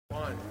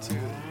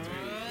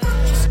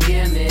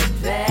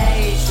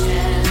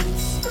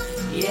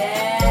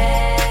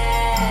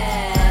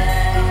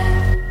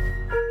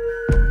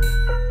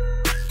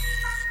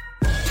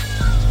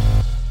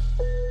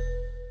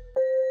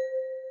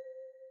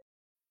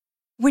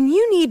When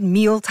you need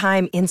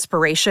mealtime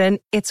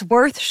inspiration, it's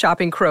worth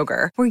shopping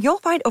Kroger, where you'll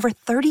find over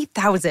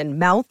 30,000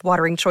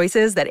 mouth-watering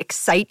choices that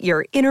excite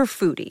your inner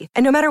foodie.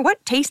 And no matter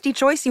what tasty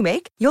choice you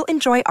make, you'll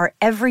enjoy our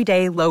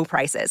everyday low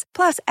prices,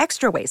 plus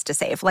extra ways to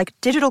save, like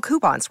digital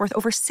coupons worth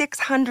over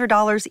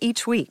 $600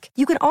 each week.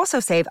 You can also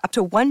save up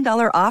to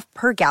 $1 off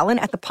per gallon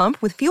at the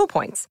pump with fuel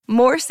points.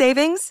 More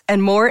savings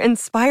and more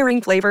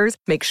inspiring flavors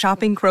make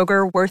shopping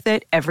Kroger worth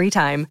it every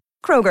time.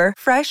 Kroger,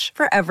 fresh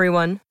for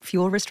everyone.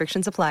 Fuel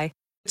restrictions apply.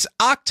 It's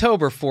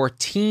October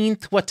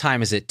 14th. What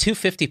time is it?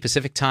 2:50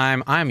 Pacific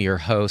time. I'm your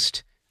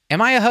host.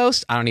 Am I a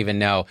host? I don't even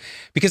know,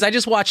 because I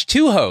just watched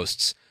two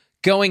hosts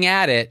going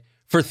at it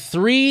for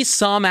 3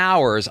 some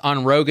hours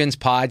on Rogan's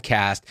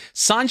podcast.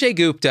 Sanjay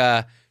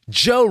Gupta,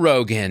 Joe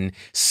Rogan,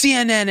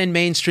 CNN and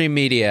mainstream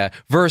media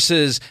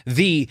versus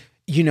the,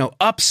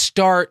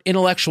 upstart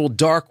intellectual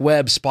dark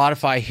web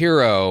Spotify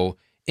hero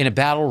in a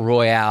battle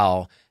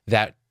royale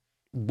that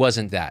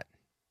wasn't that.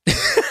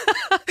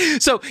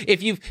 So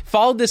if you've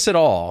followed this at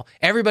all,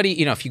 everybody,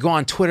 if you go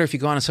on Twitter, if you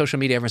go on social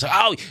media, everyone's like,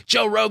 oh,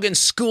 Joe Rogan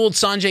schooled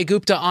Sanjay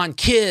Gupta on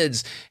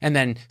kids. And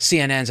then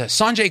CNN says,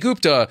 Sanjay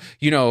Gupta,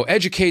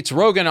 educates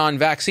Rogan on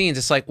vaccines.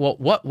 It's like, well,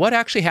 what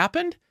actually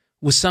happened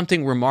was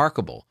something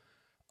remarkable.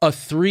 A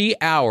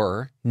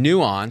 3-hour,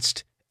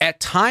 nuanced, at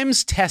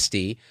times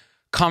testy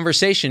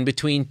conversation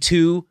between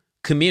two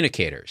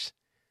communicators.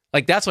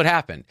 Like, that's what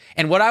happened.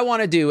 And what I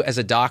want to do as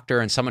a doctor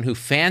and someone who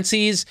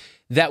fancies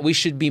that we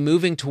should be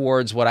moving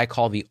towards what I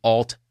call the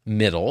alt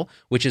middle,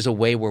 which is a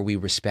way where we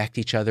respect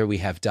each other, we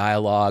have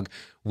dialogue,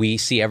 we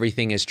see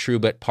everything as true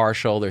but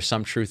partial, there's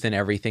some truth in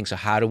everything. So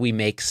how do we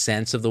make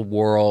sense of the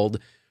world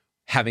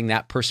having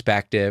that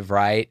perspective,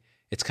 right?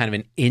 It's kind of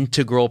an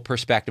integral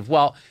perspective.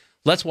 Well,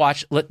 let's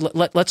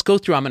go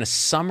through. I'm going to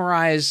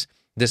summarize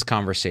this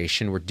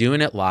conversation. We're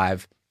doing it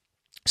live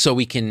so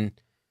we can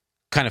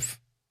kind of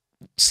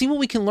see what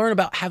we can learn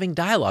about having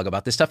dialogue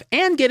about this stuff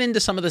and get into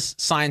some of the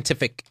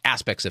scientific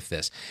aspects of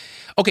this.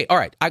 Okay, all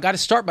right. I got to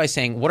start by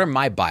saying, what are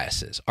my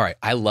biases? All right,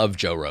 I love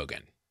Joe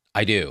Rogan.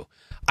 I do.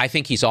 I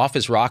think he's off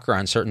his rocker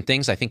on certain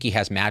things. I think he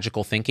has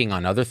magical thinking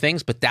on other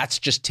things, but that's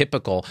just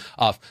typical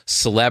of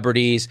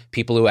celebrities,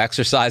 people who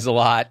exercise a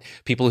lot,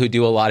 people who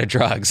do a lot of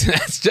drugs.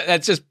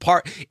 That's just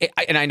part.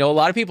 And I know a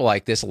lot of people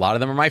like this. A lot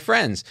of them are my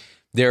friends.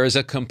 There is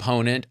a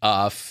component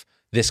of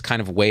this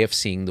kind of way of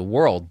seeing the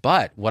world.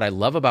 But what I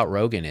love about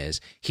Rogan is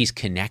he's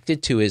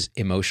connected to his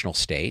emotional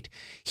state.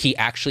 He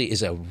actually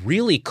is a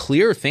really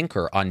clear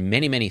thinker on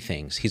many, many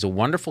things. He's a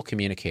wonderful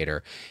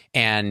communicator,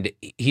 and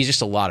he's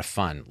just a lot of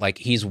fun. Like,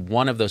 he's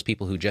one of those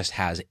people who just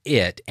has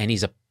it, and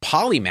he's a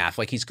polymath.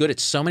 Like, he's good at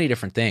so many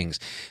different things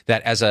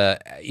that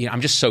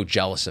I'm just so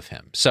jealous of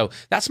him. So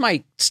that's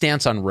my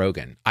stance on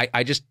Rogan.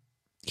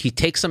 He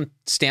takes some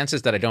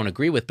stances that I don't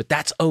agree with, but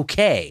that's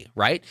okay,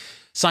 right?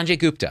 Sanjay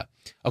Gupta.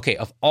 Okay,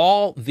 of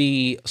all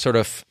the sort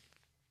of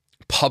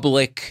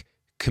public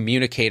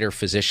communicator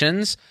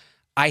physicians,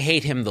 I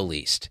hate him the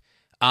least.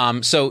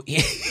 So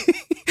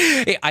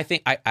I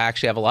think I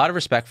actually have a lot of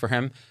respect for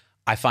him.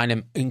 I find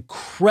him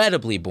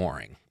incredibly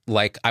boring.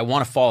 Like, I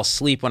want to fall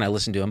asleep when I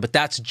listen to him, but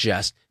that's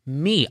just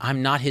me.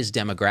 I'm not his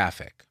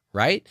demographic,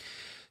 right?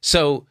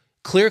 So,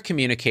 clear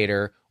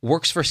communicator,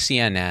 works for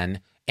CNN.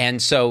 And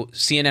so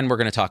CNN we're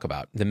going to talk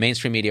about. The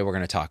mainstream media we're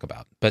going to talk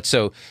about. But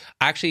so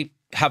I actually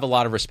have a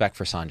lot of respect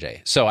for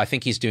Sanjay. So I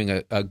think he's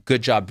doing a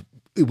good job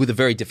with a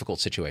very difficult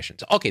situation.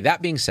 So, okay,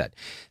 that being said,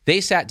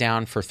 they sat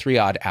down for 3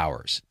 odd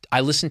hours.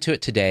 I listened to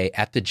it today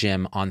at the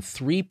gym on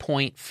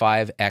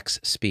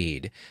 3.5x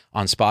speed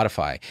on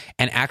Spotify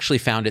and actually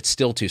found it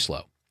still too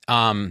slow.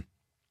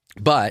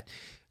 But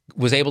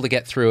was able to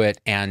get through it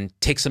and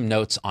take some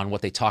notes on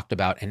what they talked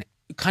about and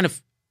kind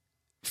of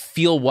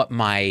feel what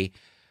my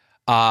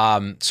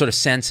sort of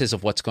senses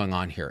of what's going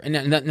on here.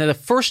 And the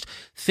first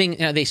thing,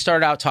 they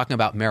started out talking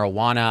about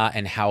marijuana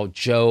and how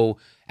Joe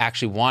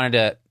actually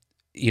wanted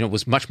to,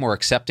 was much more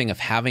accepting of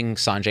having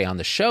Sanjay on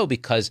the show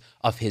because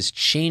of his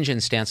change in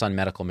stance on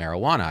medical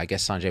marijuana. I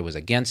guess Sanjay was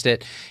against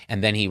it.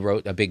 And then he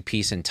wrote a big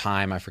piece in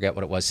Time, I forget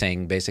what it was,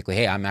 saying basically,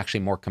 hey, I'm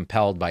actually more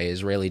compelled by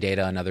Israeli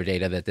data and other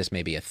data that this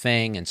may be a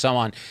thing and so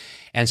on.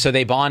 And so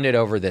they bonded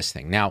over this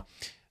thing. Now,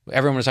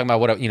 everyone was talking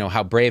about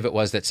how brave it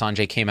was that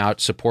Sanjay came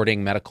out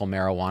supporting medical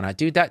marijuana.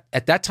 Dude, that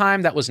at that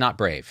time, that was not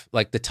brave.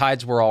 Like, the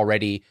tides were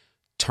already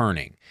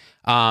turning.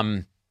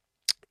 I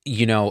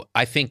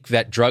think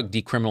that drug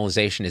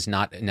decriminalization is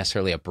not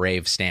necessarily a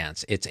brave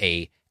stance. It's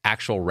a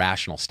actual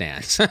rational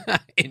stance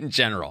in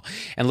general.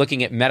 And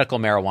looking at medical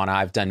marijuana,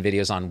 I've done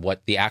videos on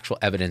what the actual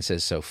evidence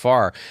is so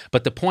far.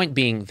 But the point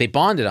being, they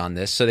bonded on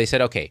this. So they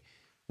said, okay,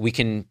 we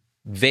can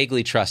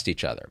vaguely trust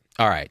each other.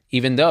 All right.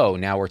 Even though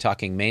now we're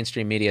talking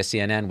mainstream media,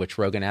 CNN, which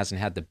Rogan hasn't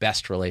had the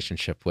best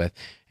relationship with,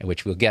 and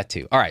which we'll get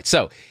to. All right.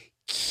 So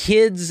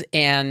kids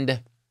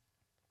and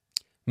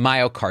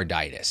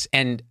myocarditis.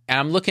 And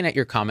I'm looking at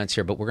your comments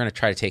here, but we're going to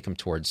try to take them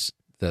towards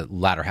the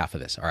latter half of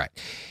this. All right.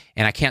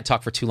 And I can't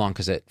talk for too long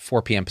because at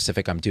 4 p.m.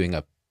 Pacific, I'm doing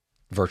a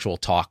virtual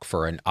talk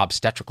for an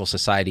obstetrical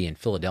society in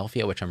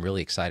Philadelphia, which I'm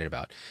really excited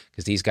about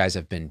because these guys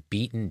have been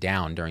beaten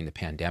down during the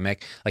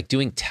pandemic. Like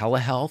doing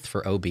telehealth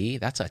for OB,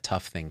 that's a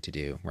tough thing to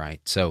do,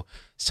 right? So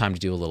it's time to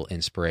do a little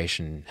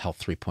inspiration,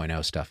 health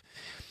 3.0 stuff.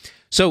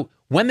 So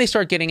when they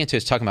start getting into it,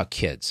 it's talking about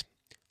kids,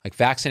 like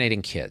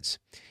vaccinating kids.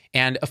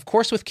 And of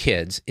course, with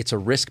kids, it's a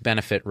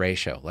risk-benefit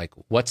ratio. Like,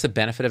 what's the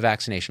benefit of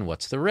vaccination?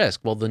 What's the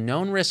risk? Well, the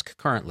known risk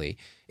currently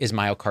is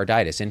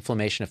myocarditis,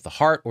 inflammation of the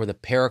heart or the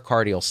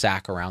pericardial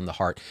sac around the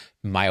heart,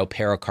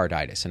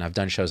 myopericarditis. And I've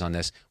done shows on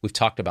this. We've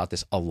talked about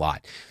this a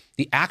lot.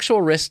 The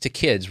actual risk to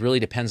kids really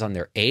depends on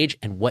their age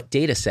and what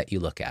data set you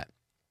look at.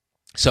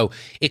 So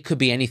it could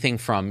be anything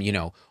from,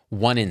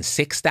 1 in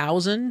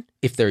 6,000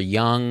 if they're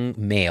young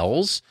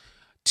males,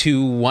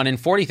 to 1 in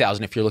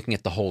 40,000 if you're looking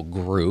at the whole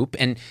group.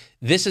 And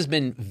this has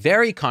been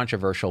very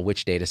controversial,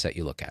 which data set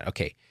you look at.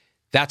 Okay,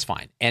 that's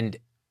fine. And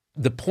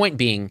the point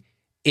being,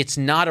 it's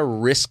not a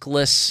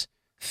riskless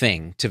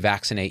thing to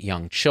vaccinate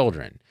young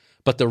children.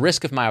 But the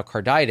risk of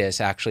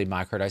myocarditis, actually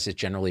myocarditis is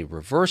generally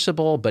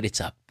reversible, but it's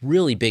a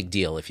really big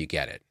deal if you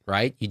get it,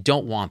 right? You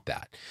don't want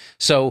that.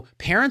 So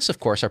parents, of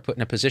course, are put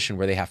in a position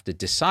where they have to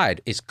decide,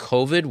 is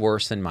COVID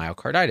worse than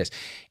myocarditis?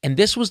 And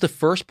this was the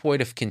first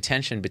point of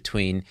contention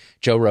between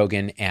Joe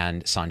Rogan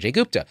and Sanjay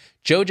Gupta.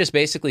 Joe just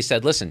basically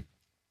said, listen,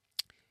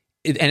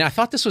 and I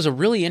thought this was a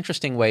really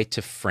interesting way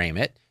to frame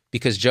it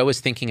because Joe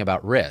is thinking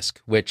about risk,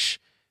 which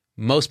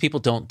most people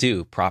don't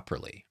do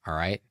properly, all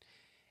right?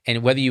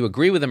 And whether you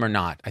agree with him or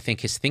not, I think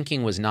his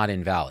thinking was not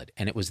invalid.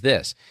 And it was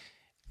this.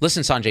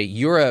 Listen, Sanjay,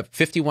 you're a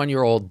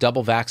 51-year-old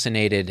double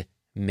vaccinated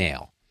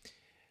male.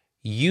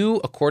 You,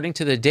 according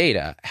to the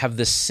data, have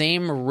the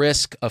same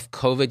risk of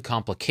COVID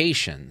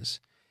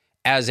complications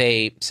as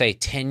a, say,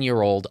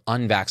 10-year-old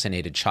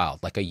unvaccinated child,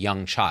 like a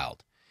young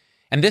child.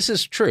 And this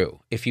is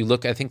true. If you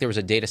look, I think there was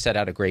a data set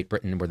out of Great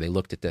Britain where they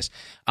looked at this.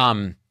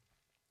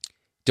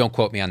 Don't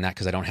quote me on that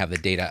because I don't have the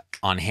data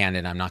on hand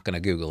and I'm not going to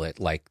Google it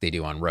like they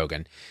do on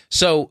Rogan.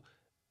 So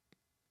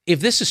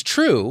if this is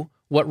true,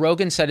 what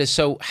Rogan said is,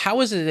 so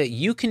how is it that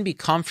you can be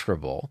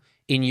comfortable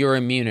in your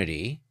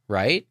immunity,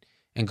 right,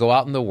 and go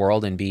out in the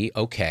world and be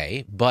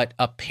okay, but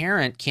a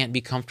parent can't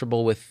be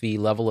comfortable with the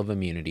level of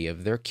immunity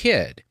of their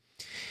kid?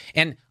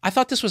 And I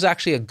thought this was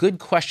actually a good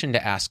question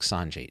to ask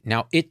Sanjay.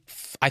 Now,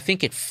 I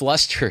think it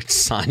flustered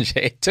Sanjay.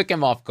 It took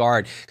him off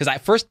guard because I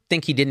first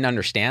think he didn't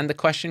understand the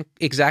question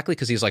exactly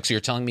because he's like, so you're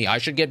telling me I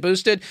should get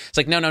boosted? It's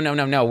like,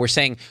 no. We're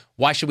saying,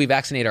 why should we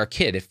vaccinate our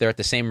kid if they're at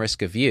the same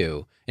risk of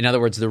you? In other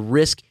words, the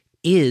risk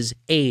is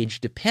age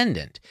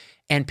dependent.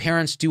 And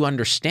parents do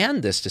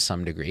understand this to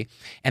some degree.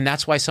 And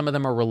that's why some of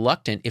them are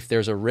reluctant if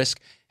there's a risk,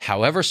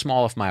 however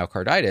small, of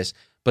myocarditis,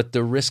 but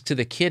the risk to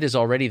the kid is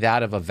already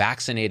that of a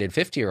vaccinated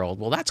 50-year-old.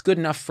 Well, that's good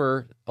enough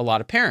for a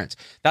lot of parents.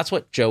 That's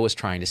what Joe was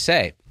trying to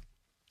say.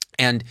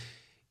 And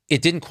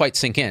it didn't quite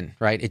sink in,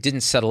 right? It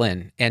didn't settle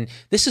in. And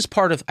this is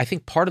part of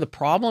the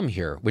problem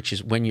here, which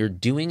is when you're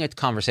doing a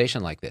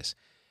conversation like this,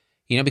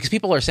 because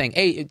people are saying,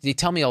 hey, they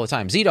tell me all the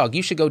time, Z-Dog,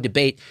 you should go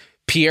debate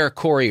Pierre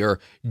Corey or,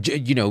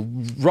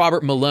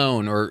 Robert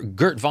Malone or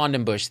Gert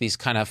Vondenbush, these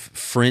kind of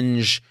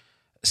fringe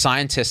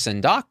scientists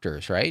and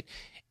doctors, right?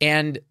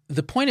 And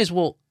the point is,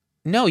 well,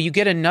 no, you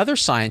get another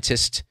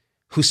scientist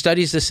who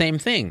studies the same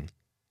thing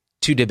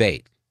to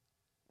debate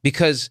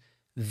because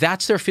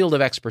that's their field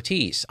of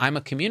expertise. I'm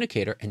a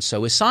communicator, and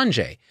so is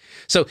Sanjay.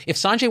 So if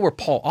Sanjay were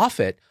Paul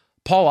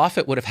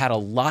Offit would have had a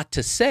lot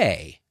to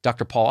say,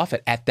 Dr. Paul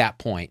Offit, at that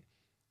point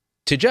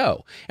to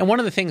Joe. And one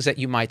of the things that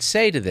you might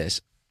say to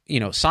this,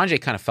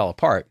 Sanjay kind of fell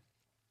apart,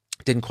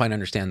 didn't quite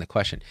understand the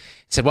question.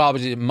 He said, well,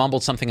 I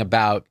mumbled something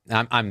about,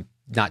 I'm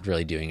not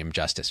really doing him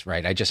justice,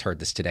 right? I just heard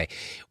this today.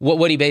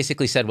 What he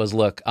basically said was,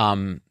 look,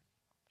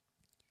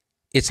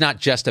 it's not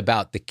just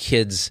about the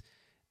kids,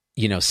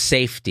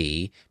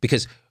 safety,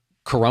 because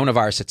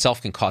coronavirus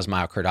itself can cause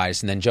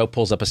myocarditis. And then Joe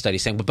pulls up a study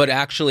saying, but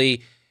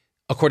actually,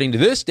 according to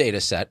this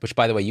data set, which,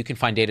 by the way, you can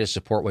find data to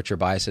support what your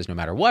bias is no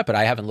matter what, but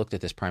I haven't looked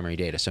at this primary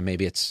data, so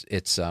maybe it's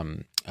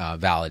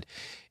valid,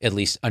 at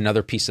least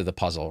another piece of the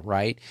puzzle,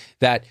 right?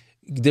 That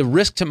the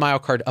risk to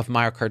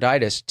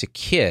myocarditis to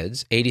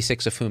kids,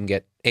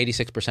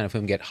 86% of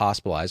whom get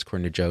hospitalized,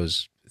 according to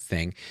Joe's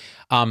thing,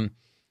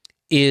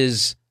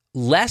 is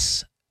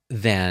less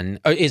than,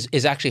 or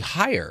is actually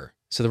higher.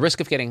 So the risk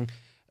of getting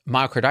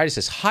myocarditis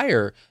is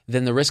higher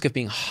than the risk of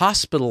being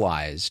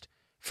hospitalized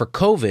for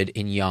COVID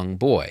in young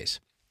boys.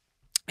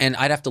 And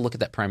I'd have to look at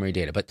that primary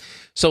data. But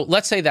so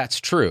let's say that's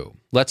true.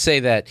 Let's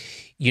say that,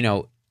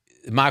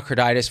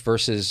 myocarditis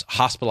versus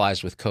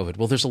hospitalized with COVID.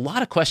 Well, there's a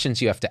lot of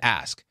questions you have to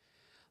ask.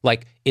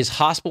 Like, is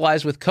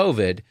hospitalized with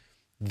COVID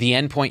the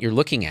endpoint you're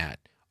looking at?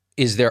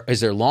 Is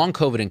there long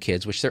COVID in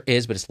kids, which there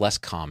is, but it's less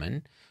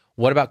common?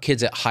 What about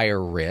kids at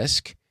higher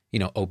risk,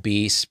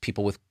 obese,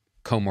 people with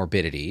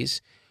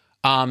comorbidities?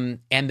 And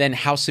then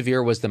how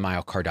severe was the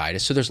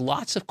myocarditis? So there's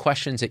lots of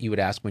questions that you would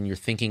ask when you're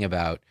thinking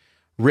about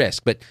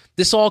risk. But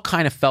this all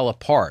kind of fell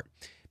apart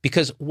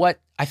because what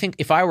I think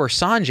if I were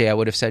Sanjay, I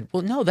would have said,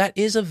 well, no, that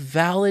is a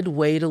valid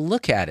way to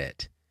look at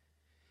it.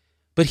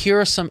 But here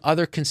are some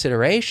other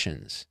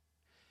considerations.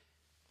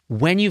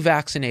 when you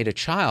vaccinate a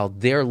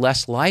child, they're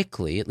less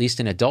likely, at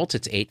least in adults,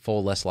 it's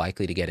 8-fold less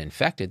likely to get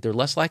infected. They're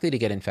less likely to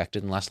get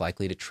infected and less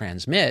likely to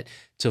transmit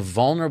to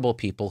vulnerable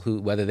people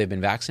who, whether they've been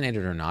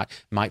vaccinated or not,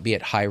 might be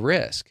at high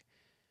risk.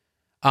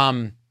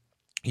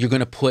 You're going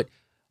to put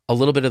a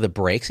little bit of the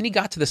brakes, and he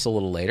got to this a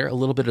little later, a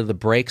little bit of the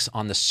brakes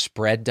on the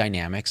spread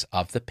dynamics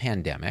of the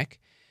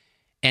pandemic.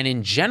 And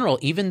in general,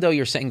 even though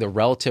you're saying the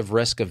relative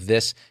risk of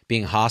this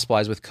being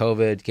hospitalized with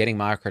COVID, getting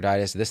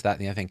myocarditis, this, that,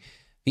 and the other thing,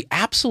 the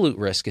absolute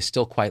risk is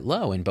still quite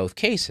low in both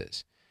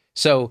cases.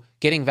 So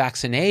getting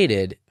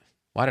vaccinated,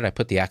 why did I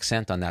put the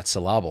accent on that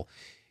syllable?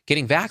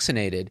 Getting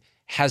vaccinated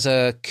has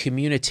a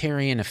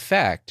communitarian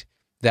effect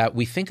that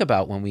we think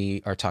about when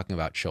we are talking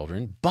about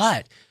children.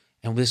 But,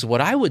 and this is what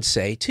I would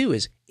say too,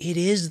 is it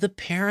is the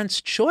parent's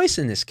choice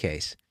in this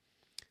case.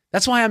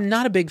 That's why I'm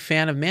not a big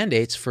fan of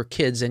mandates for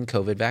kids and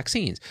COVID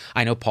vaccines.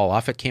 I know Paul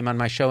Offit came on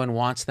my show and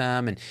wants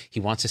them, and he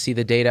wants to see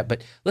the data.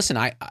 But listen,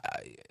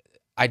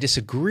 I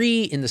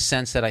disagree in the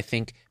sense that I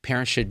think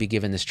parents should be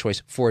given this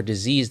choice for a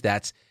disease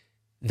that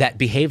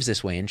behaves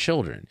this way in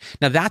children.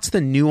 Now, that's the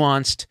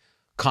nuanced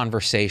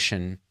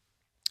conversation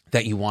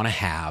that you want to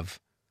have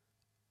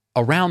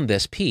around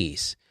this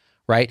piece,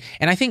 right?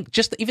 And I think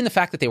just even the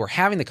fact that they were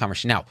having the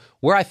conversation. Now,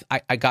 where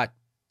I got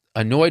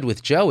annoyed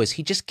with Joe is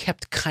he just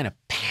kept kind of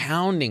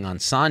pounding on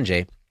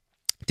Sanjay,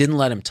 didn't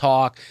let him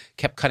talk,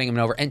 kept cutting him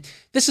over. And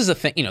this is a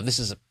thing, this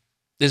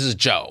is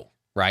Joe.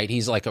 Right?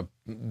 He's like a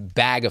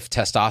bag of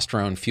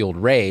testosterone-fueled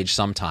rage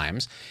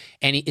sometimes,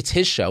 and it's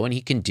his show, and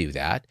he can do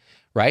that,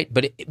 right?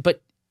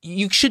 But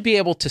you should be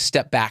able to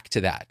step back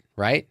to that,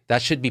 right?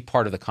 That should be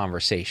part of the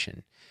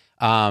conversation.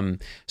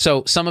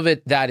 So some of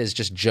it, that is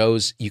just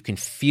Joe's, you can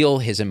feel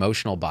his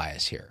emotional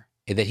bias here,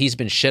 that he's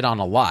been shit on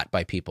a lot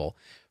by people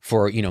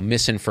for,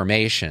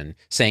 misinformation,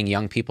 saying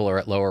young people are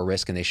at lower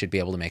risk and they should be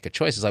able to make a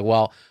choice. It's like,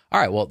 well, all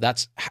right, well,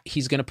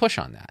 he's going to push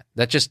on that.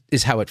 That just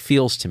is how it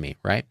feels to me,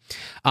 right?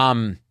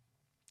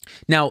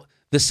 Now,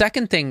 the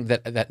second thing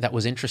that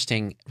was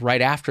interesting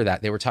right after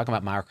that, they were talking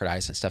about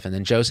myocarditis and stuff. And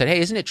then Joe said, hey,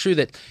 isn't it true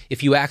that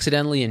if you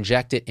accidentally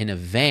inject it in a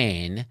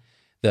vein,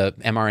 the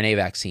mRNA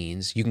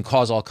vaccines, you can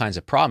cause all kinds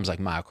of problems like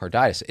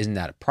myocarditis? Isn't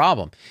that a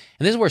problem?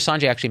 And this is where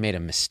Sanjay actually made a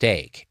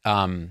mistake.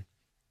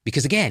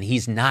 Because again,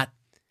 he's not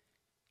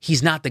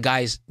the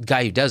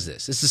guy who does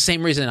this. It's the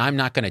same reason I'm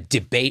not going to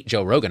debate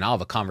Joe Rogan. I'll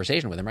have a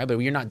conversation with him, right? But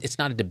it's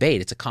not a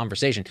debate. It's a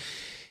conversation.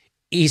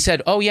 He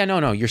said, oh, yeah,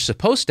 no, you're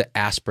supposed to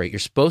aspirate. You're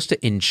supposed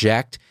to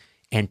inject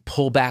and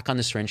pull back on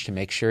the syringe to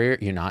make sure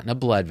you're not in a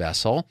blood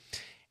vessel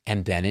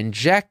and then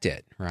inject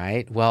it,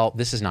 right? Well,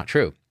 this is not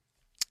true.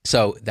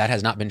 So that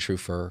has not been true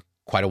for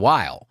quite a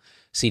while.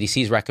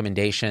 CDC's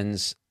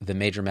recommendations, the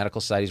major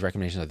medical societies'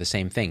 recommendations are the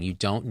same thing. You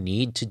don't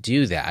need to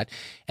do that.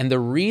 And the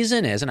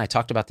reason is, and I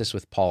talked about this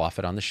with Paul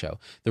Offit on the show,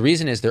 the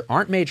reason is there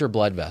aren't major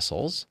blood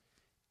vessels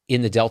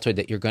in the deltoid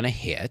that you're going to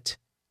hit,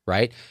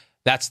 right?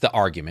 That's the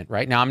argument,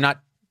 right? Now, I'm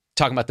not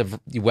talking about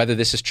whether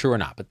this is true or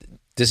not, but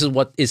this is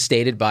what is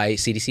stated by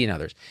CDC and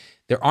others.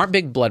 There aren't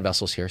big blood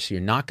vessels here, so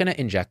you're not going to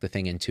inject the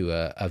thing into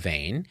a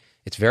vein.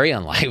 It's very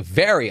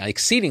unlikely,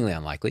 exceedingly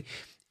unlikely.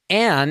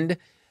 And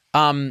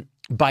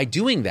by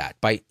doing that,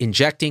 by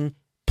injecting,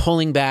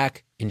 pulling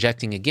back,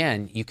 injecting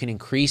again, you can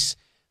increase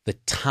the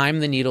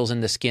time the needle's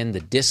in the skin, the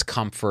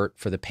discomfort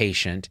for the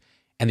patient,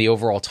 and the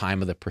overall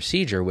time of the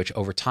procedure, which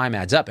over time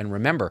adds up. And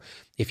remember,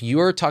 if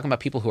you're talking about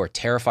people who are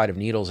terrified of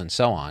needles and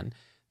so on,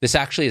 this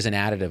actually is an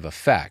additive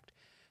effect.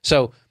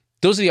 So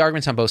those are the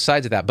arguments on both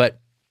sides of that. But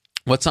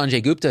what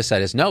Sanjay Gupta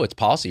said is, no, it's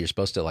policy. You're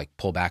supposed to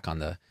pull back on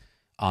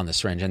the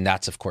syringe. And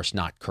that's, of course,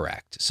 not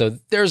correct. So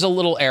there's a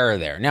little error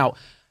there. Now,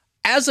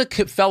 as a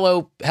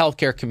fellow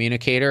healthcare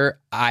communicator,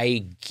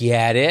 I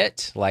get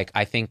it.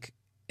 I think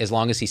as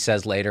long as he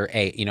says later,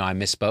 hey, I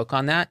misspoke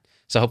on that.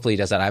 So hopefully he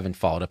does that. I haven't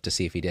followed up to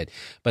see if he did.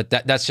 But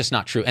that's just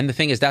not true. And the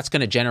thing is, that's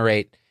going to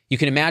generate, you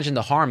can imagine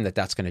the harm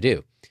that's going to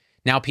do.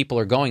 Now people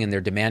are going and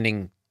they're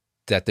demanding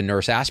that the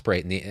nurse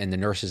aspirate, and the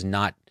nurse is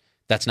not,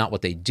 that's not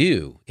what they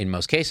do in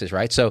most cases,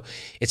 right? So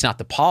it's not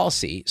the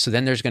policy. So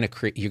then you're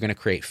going to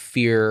create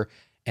fear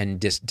and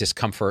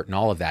discomfort and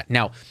all of that.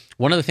 Now,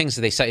 one of the things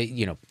that they say,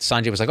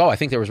 Sanjay was like, oh, I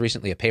think there was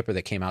recently a paper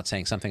that came out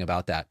saying something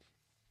about that.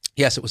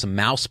 Yes, it was a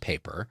mouse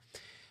paper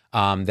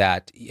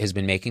that has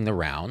been making the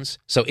rounds.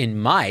 So in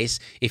mice,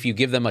 if you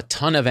give them a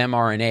ton of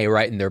mRNA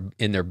right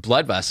in their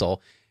blood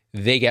vessel,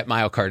 they get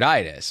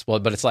myocarditis. Well,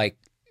 but it's like,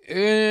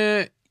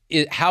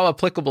 how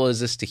applicable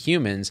is this to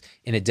humans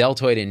in a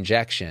deltoid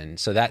injection?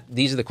 So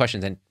these are the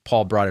questions, and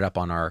Paul brought it up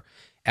on our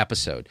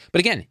episode. But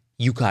again,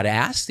 you got to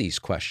ask these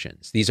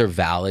questions. These are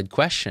valid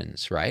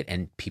questions, right?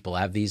 And people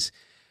have these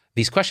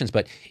questions.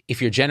 But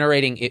if you're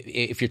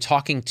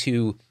talking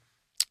to,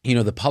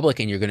 the public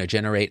and you're going to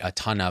generate a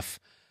ton of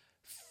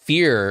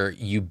fear,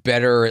 you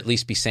better at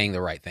least be saying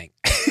the right thing.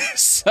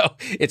 So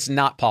it's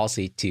not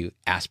policy to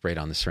aspirate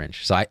on the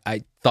syringe. So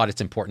I thought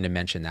it's important to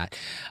mention that.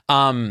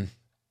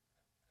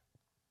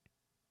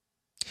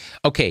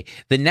 Okay,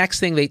 the next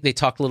thing, they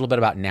talked a little bit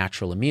about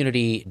natural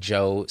immunity.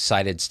 Joe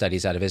cited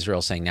studies out of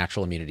Israel saying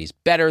natural immunity is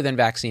better than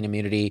vaccine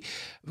immunity.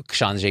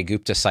 Sanjay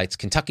Gupta cites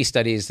Kentucky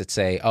studies that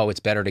say, oh, it's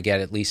better to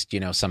get at least,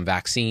 some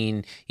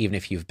vaccine, even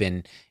if you've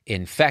been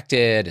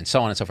infected, and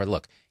so on and so forth.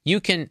 Look,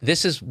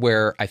 this is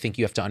where I think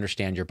you have to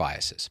understand your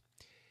biases.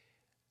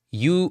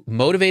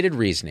 Motivated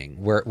reasoning,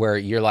 where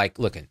you're like,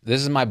 look,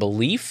 this is my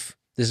belief.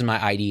 This is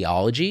my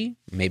ideology.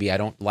 Maybe I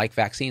don't like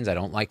vaccines. I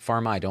don't like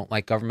pharma. I don't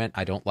like government.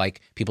 I don't like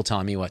people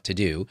telling me what to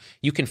do.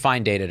 You can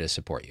find data to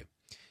support you.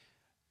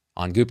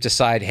 On Gupta's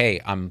side,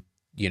 hey, I'm,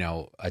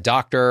 a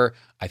doctor.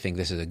 I think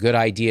this is a good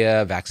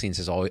idea. Vaccines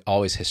has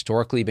always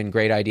historically been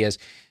great ideas.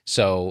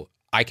 So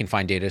I can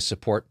find data to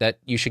support that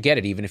you should get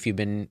it, even if you've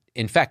been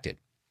infected.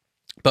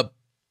 But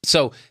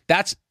so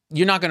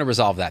you're not going to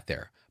resolve that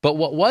there. But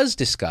what was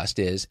discussed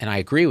is, and I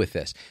agree with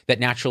this, that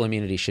natural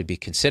immunity should be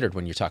considered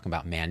when you're talking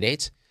about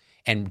mandates.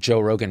 And Joe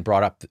Rogan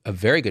brought up a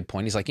very good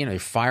point. He's like, you're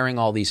firing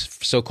all these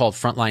so-called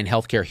frontline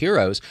healthcare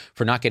heroes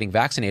for not getting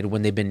vaccinated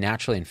when they've been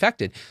naturally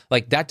infected.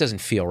 Like, that doesn't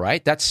feel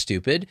right. That's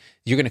stupid.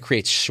 You're going to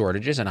create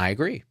shortages, and I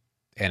agree.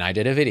 And I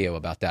did a video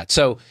about that.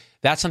 So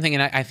that's something,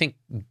 and I think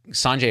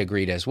Sanjay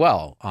agreed as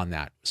well on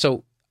that.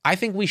 So I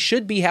think we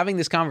should be having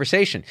this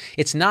conversation.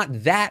 It's not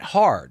that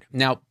hard.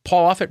 Now,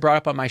 Paul Offit brought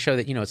up on my show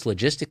that, it's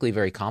logistically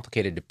very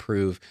complicated to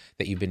prove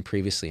that you've been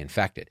previously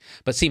infected.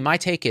 But see, my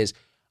take is,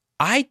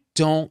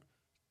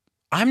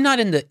 I'm not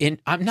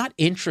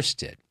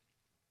interested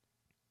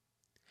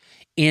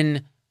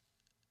in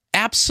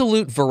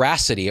absolute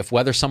veracity of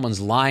whether someone's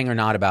lying or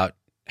not about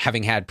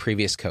having had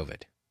previous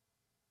COVID,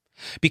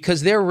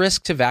 because their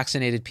risk to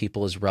vaccinated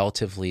people is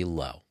relatively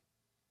low.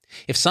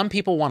 If some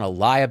people want to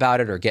lie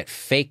about it or get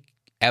fake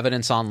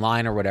evidence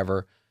online or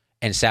whatever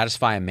and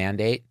satisfy a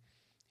mandate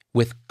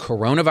with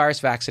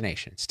coronavirus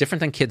vaccination, it's different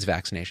than kids'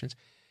 vaccinations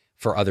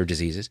for other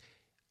diseases.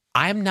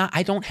 I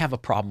don't have a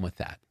problem with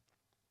that.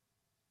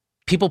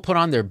 People put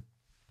on their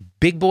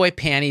big boy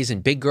panties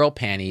and big girl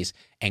panties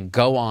and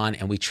go on,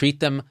 and we treat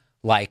them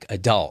like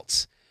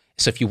adults.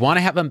 So if you want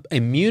to have an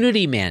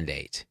immunity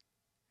mandate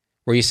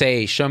where you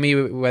say, show me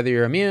whether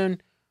you're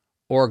immune,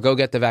 or go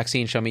get the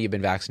vaccine, show me you've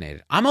been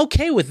vaccinated, I'm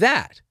okay with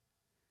that.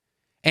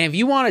 And if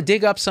you want to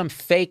dig up some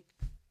fake,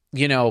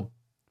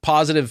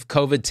 positive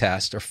COVID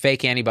test or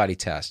fake antibody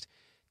test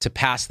to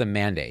pass the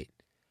mandate,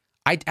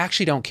 I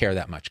actually don't care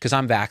that much because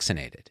I'm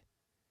vaccinated.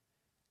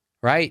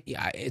 Right?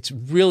 It's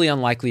really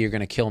unlikely you're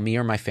going to kill me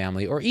or my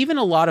family, or even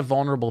a lot of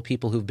vulnerable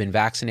people who've been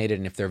vaccinated,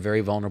 and if they're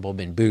very vulnerable,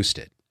 been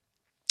boosted.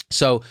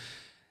 So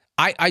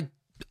that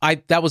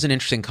was an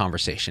interesting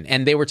conversation.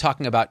 And they were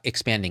talking about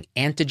expanding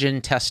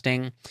antigen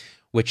testing,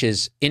 which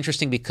is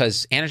interesting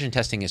because antigen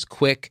testing is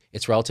quick,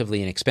 it's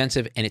relatively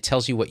inexpensive, and it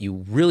tells you what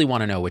you really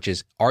want to know, which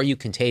is, are you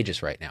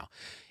contagious right now?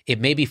 It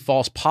may be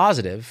false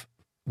positive,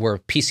 where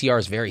PCR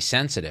is very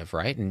sensitive,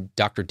 right? And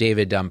Dr.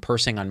 David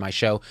Persing on my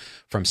show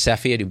from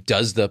Cepheid, who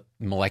does the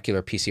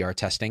molecular PCR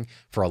testing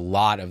for a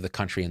lot of the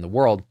country in the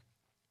world,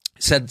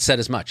 said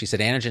as much. He said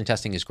antigen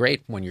testing is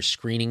great when you're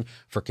screening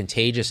for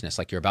contagiousness,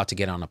 like you're about to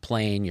get on a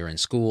plane, you're in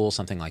school,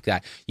 something like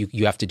that.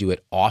 You have to do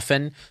it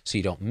often so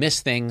you don't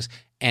miss things,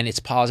 and it's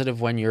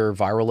positive when your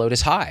viral load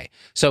is high.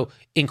 So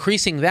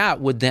increasing that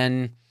would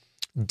then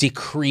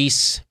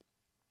decrease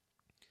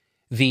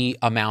the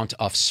amount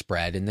of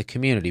spread in the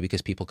community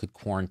because people could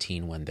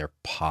quarantine when they're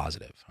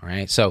positive. All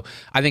right. So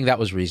I think that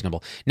was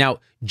reasonable. Now,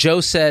 Joe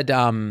said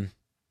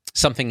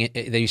something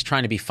that he was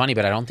trying to be funny,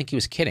 but I don't think he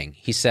was kidding.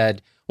 He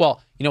said,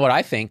 well, you know what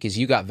I think is,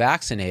 you got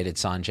vaccinated,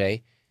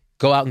 Sanjay,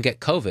 go out and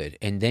get COVID,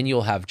 and then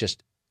you'll have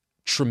just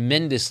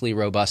tremendously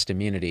robust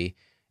immunity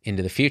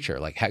into the future.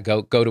 Like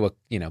go to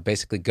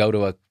basically go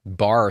to a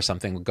bar or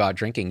something, go out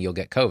drinking, you'll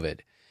get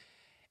COVID.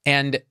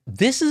 And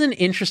this is an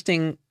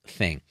interesting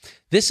thing.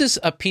 This is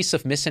a piece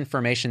of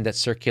misinformation that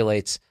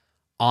circulates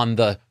on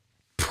the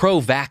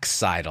pro-vax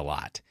side a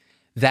lot,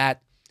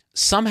 that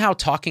somehow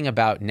talking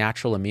about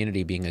natural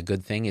immunity being a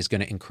good thing is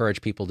going to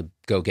encourage people to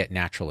go get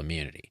natural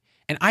immunity.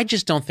 And I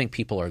just don't think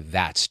people are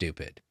that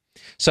stupid.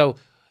 So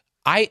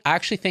I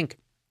actually think,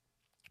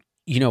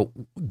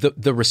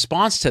 the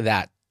response to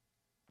that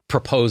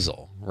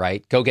proposal,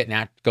 right, go get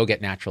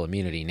natural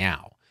immunity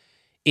now,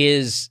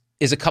 is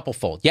a couple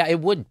fold. Yeah, it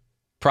would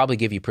probably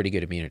give you pretty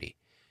good immunity.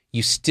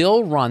 You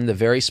still run the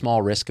very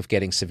small risk of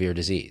getting severe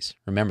disease.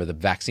 Remember, the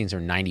vaccines are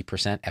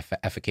 90%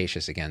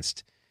 efficacious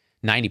against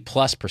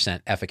 90+%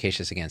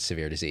 efficacious against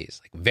severe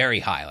disease, like very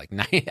high, like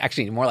 90,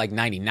 actually more like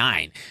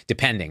 99,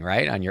 depending,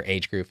 right, on your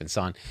age group and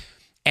so on.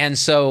 And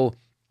so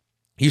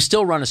you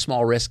still run a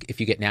small risk if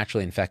you get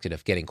naturally infected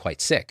of getting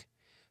quite sick.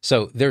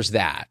 So there's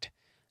that.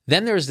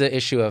 Then there's the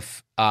issue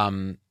of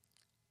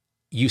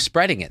you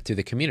spreading it through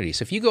the community.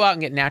 So if you go out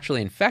and get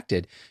naturally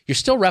infected, you're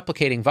still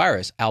replicating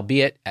virus,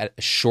 albeit at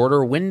a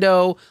shorter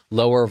window,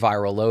 lower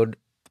viral load,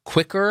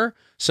 quicker.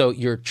 So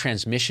your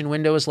transmission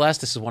window is less.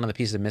 This is one of the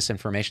pieces of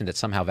misinformation, that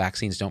somehow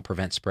vaccines don't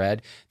prevent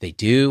spread. They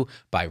do,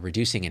 by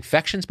reducing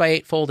infections by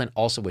 8-fold, and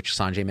also, which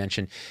Sanjay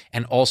mentioned,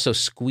 and also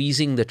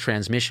squeezing the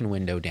transmission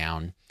window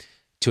down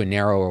to a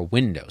narrower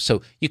window.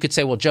 So you could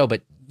say, well, Joe,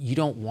 but you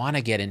don't want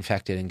to get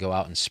infected and go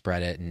out and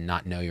spread it and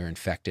not know you're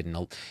infected.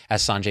 And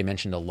as Sanjay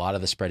mentioned, a lot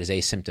of the spread is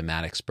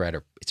asymptomatic spread,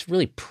 or it's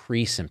really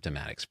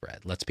pre-symptomatic spread.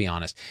 Let's be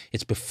honest.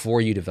 It's before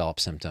you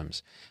develop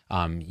symptoms.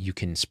 You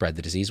can spread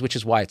the disease, which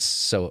is why it's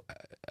so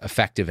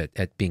effective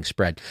at being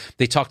spread.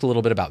 They talked a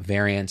little bit about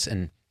variants,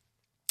 and,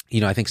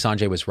 I think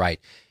Sanjay was right.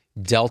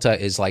 Delta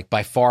is like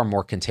by far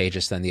more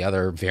contagious than the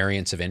other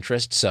variants of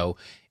interest. So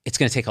it's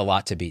going to take a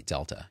lot to beat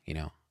Delta,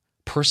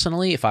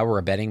 Personally, if I were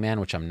a betting man,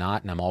 which I'm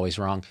not, and I'm always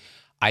wrong,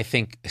 I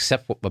think,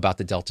 except about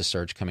the Delta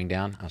surge coming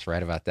down, I was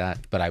right about that,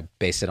 but I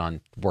base it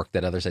on work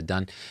that others had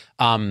done.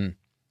 I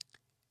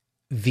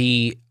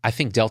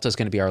think Delta is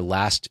going to be our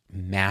last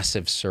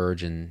massive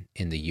surge in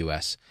the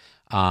U.S.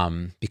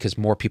 Because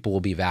more people will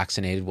be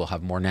vaccinated, we'll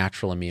have more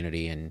natural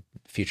immunity, and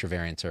future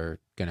variants are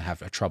going to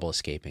have trouble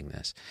escaping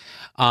this.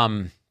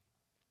 All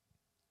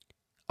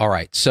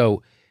right,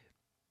 so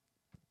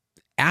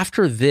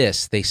after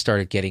this, they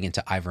started getting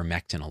into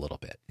ivermectin a little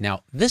bit.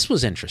 Now, this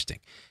was interesting.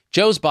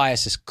 Joe's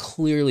bias is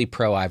clearly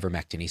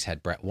pro-ivermectin. He's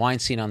had Brett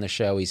Weinstein on the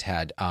show. He's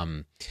had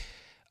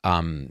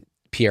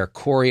Pierre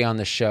Corey on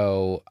the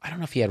show. I don't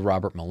know if he had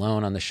Robert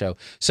Malone on the show.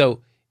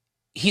 So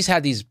he's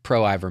had these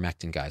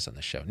pro-ivermectin guys on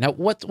the show. Now,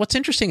 what's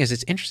interesting is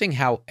it's interesting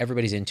how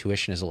everybody's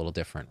intuition is a little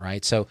different,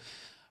 right? So,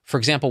 for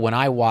example, when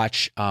I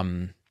watch,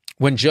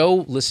 when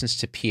Joe listens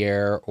to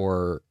Pierre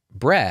or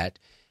Brett,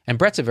 and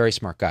Brett's a very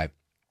smart guy,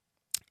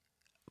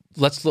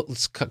 let's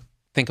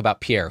think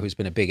about Pierre, who's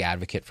been a big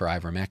advocate for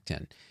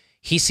ivermectin.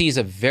 He sees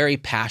a very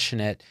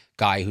passionate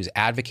guy who's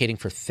advocating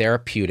for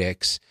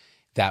therapeutics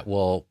that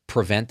will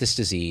prevent this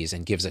disease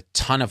and gives a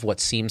ton of what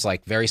seems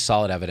like very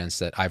solid evidence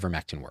that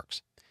ivermectin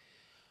works.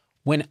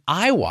 When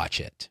I watch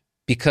it,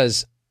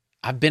 because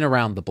I've been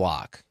around the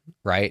block,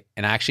 right?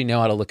 And I actually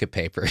know how to look at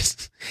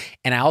papers.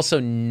 And I also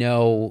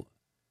know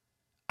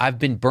I've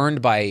been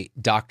burned by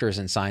doctors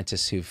and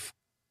scientists who've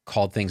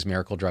called things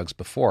miracle drugs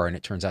before, and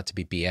it turns out to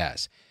be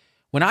BS.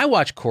 When I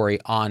watch Corey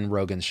on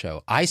Rogan's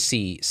show, I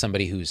see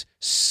somebody who's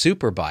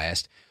super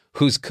biased,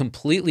 who's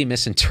completely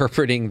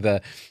misinterpreting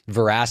the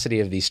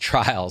veracity of these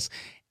trials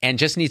and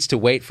just needs to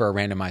wait for a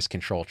randomized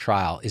control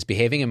trial, is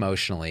behaving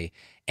emotionally,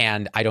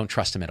 and I don't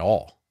trust him at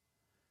all.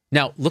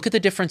 Now, look at the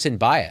difference in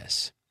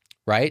bias,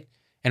 right?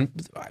 And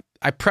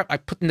I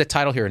put in the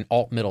title here an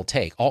alt-middle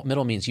take.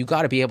 Alt-middle means you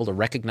got to be able to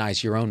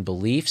recognize your own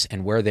beliefs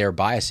and where they're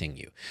biasing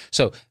you.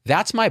 So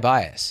that's my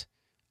bias.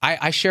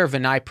 I share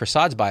Vinay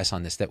Prasad's bias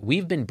on this, that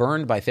we've been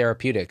burned by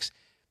therapeutics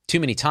too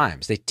many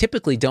times. They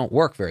typically don't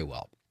work very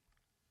well,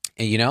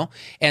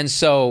 And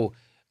so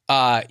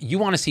you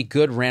want to see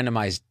good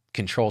randomized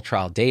control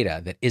trial data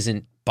that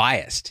isn't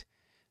biased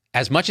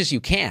as much as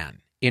you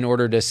can in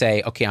order to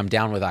say, okay, I'm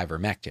down with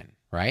ivermectin,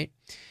 right?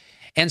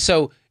 And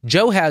so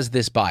Joe has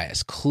this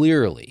bias,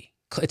 clearly.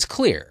 It's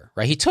clear,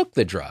 right? He took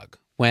the drug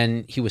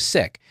when he was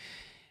sick.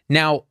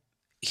 Now,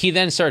 he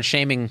then started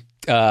shaming,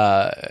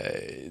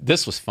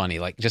 this was funny,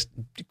 like just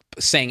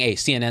saying, hey,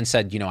 CNN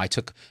said, I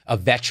took a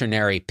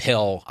veterinary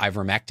pill,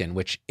 ivermectin,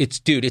 which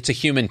it's a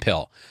human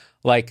pill.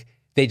 Like,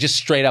 they just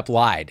straight up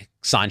lied.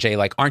 Sanjay,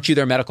 like, aren't you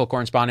their medical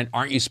correspondent?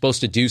 Aren't you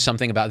supposed to do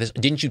something about this?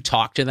 Didn't you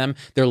talk to them?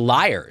 They're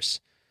liars.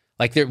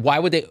 Like, why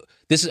would they?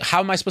 How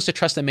am I supposed to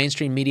trust the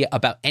mainstream media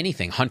about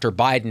anything? Hunter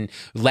Biden,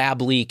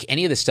 lab leak,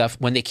 any of this stuff,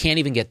 when they can't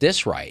even get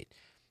this right.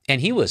 And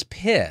he was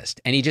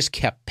pissed, and he just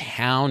kept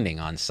pounding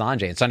on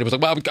Sanjay. And Sanjay was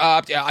like, well,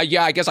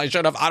 yeah, I guess I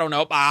should have. I don't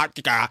know.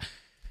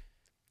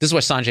 This is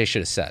what Sanjay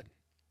should have said.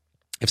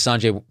 If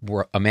Sanjay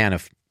were a man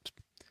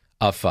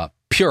of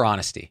pure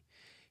honesty,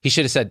 he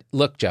should have said,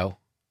 look, Joe,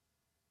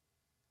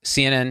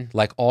 CNN,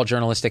 like all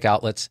journalistic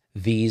outlets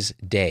these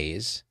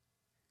days,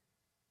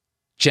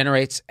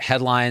 generates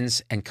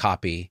headlines and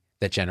copy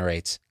that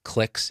generates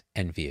clicks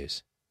and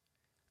views.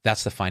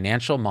 That's the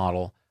financial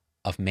model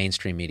of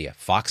mainstream media.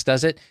 Fox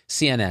does it,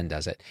 CNN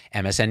does it,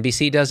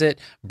 MSNBC does it,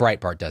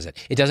 Breitbart does it.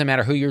 It doesn't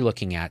matter who you're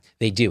looking at,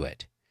 they do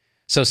it.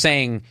 So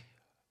saying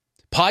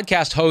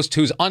podcast host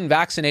who's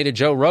unvaccinated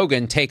Joe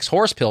Rogan takes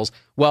horse pills,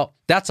 well,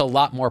 that's a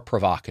lot more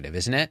provocative,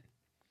 isn't it?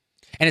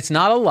 And it's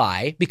not a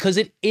lie because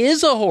it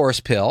is a horse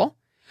pill,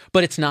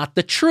 but it's not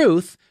the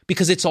truth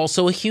because it's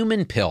also a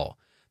human pill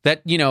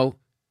that,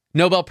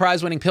 Nobel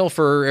Prize winning pill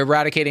for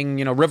eradicating,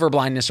 river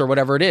blindness or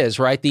whatever it is,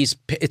 right?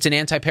 It's an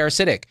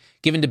anti-parasitic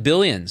given to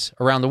billions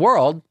around the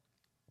world,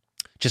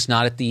 just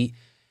not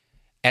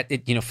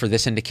for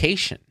this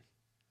indication,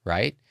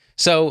 right?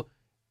 So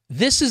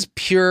this is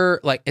pure,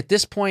 like at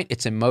this point,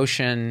 it's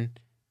emotion,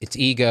 it's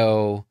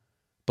ego.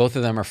 Both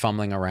of them are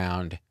fumbling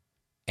around,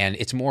 and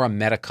it's more a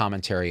meta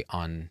commentary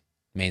on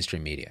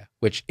mainstream media,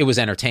 which it was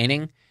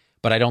entertaining,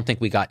 but I don't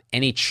think we got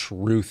any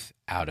truth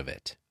out of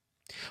it.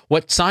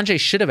 What Sanjay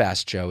should have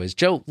asked Joe is,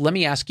 Joe, let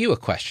me ask you a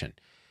question.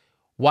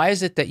 Why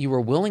is it that you were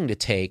willing to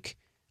take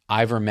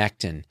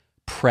ivermectin,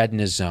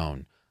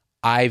 prednisone,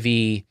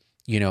 IV,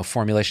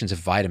 formulations of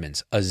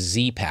vitamins, a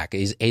Z-Pak,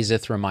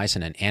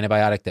 azithromycin, an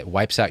antibiotic that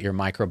wipes out your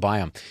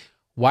microbiome?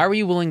 Why were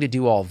you willing to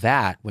do all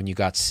that when you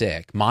got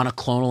sick?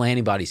 Monoclonal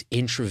antibodies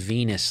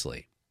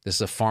intravenously. This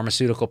is a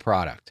pharmaceutical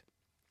product.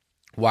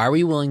 Why were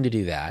you willing to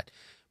do that,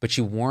 but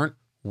you weren't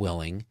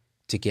willing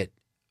to get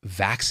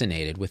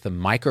vaccinated with a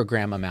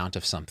microgram amount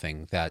of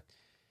something that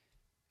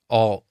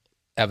all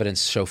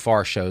evidence so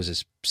far shows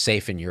is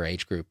safe in your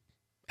age group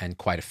and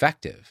quite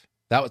effective?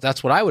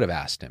 That's what I would have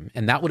asked him.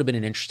 And that would have been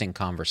an interesting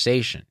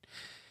conversation.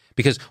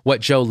 Because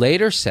what Joe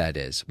later said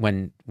is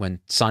when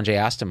Sanjay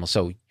asked him, well,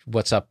 so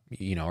what's up?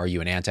 Are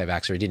you an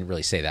anti-vaxxer? He didn't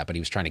really say that, but he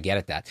was trying to get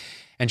at that.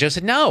 And Joe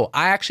said, no,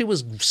 I actually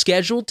was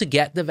scheduled to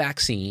get the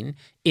vaccine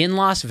in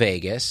Las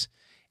Vegas.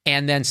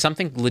 And then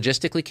something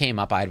logistically came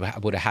up. I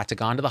would have had to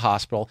gone to the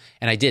hospital,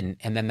 and I didn't.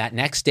 And then that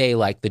next day,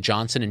 like the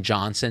Johnson &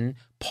 Johnson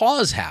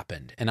pause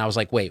happened. And I was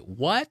like, wait,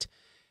 what?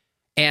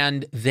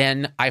 And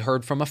then I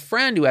heard from a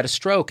friend who had a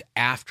stroke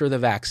after the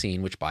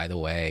vaccine, which, by the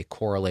way,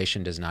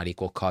 correlation does not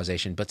equal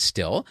causation. But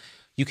still,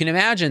 you can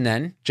imagine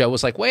then Joe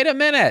was like, wait a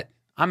minute.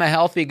 I'm a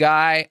healthy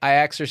guy. I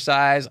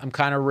exercise. I'm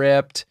kind of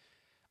ripped.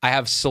 I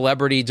have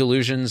celebrity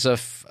delusions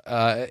of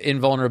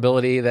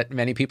invulnerability that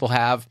many people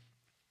have.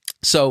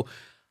 So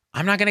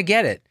I'm not going to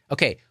get it.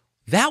 Okay,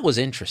 that was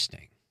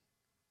interesting,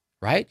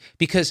 right?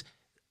 Because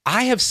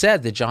I have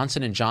said the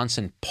Johnson &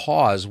 Johnson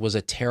pause was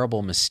a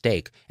terrible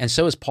mistake, and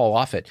so is Paul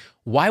Offit.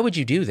 Why would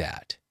you do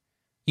that?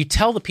 You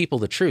tell the people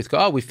the truth. Go,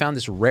 oh, we found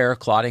this rare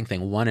clotting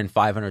thing, 1 in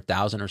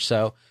 500,000 or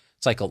so.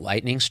 It's like a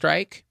lightning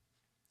strike,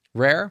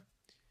 rare.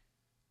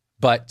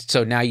 But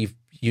so now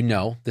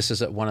this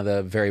is one of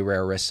the very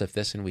rare risks of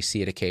this, and we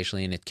see it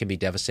occasionally, and it can be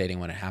devastating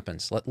when it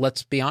happens.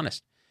 Let's be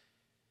honest.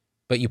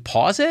 But you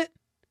pause it?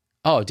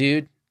 Oh,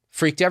 dude,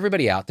 freaked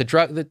everybody out.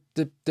 The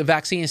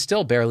vaccine is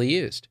still barely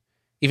used,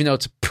 even though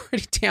it's a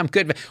pretty damn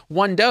good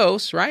one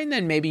dose, right? And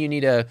then maybe you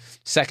need a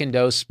second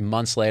dose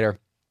months later.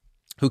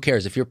 Who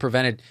cares? If you're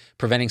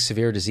preventing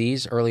severe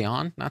disease early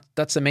on,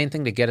 that's the main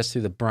thing to get us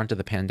through the brunt of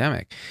the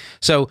pandemic.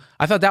 So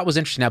I thought that was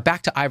interesting. Now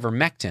back to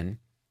ivermectin.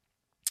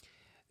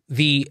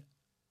 The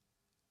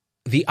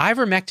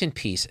ivermectin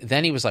piece,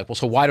 then he was like, well,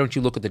 so why don't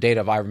you look at the data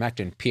of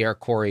ivermectin, Pierre,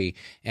 Corey,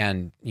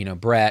 and,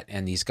 Brett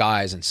and these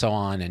guys and so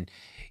on. And,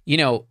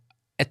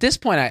 at this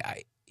point,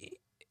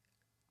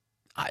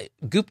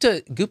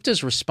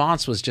 Gupta's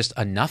response was just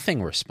a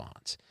nothing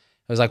response.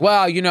 It was like,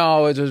 well, it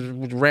was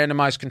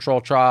randomized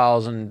control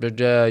trials and, the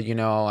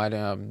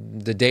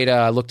data,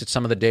 I looked at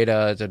some of the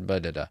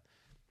data.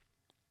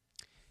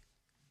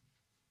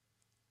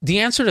 The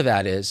answer to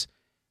that is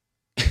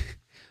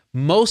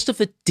most of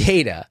the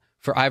data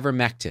for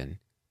ivermectin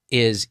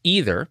is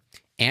either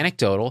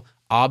anecdotal,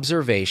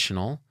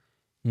 observational,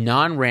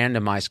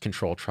 non-randomized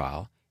control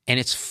trial, and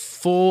it's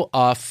full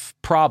of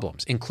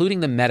problems, including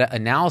the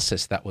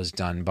meta-analysis that was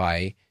done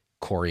by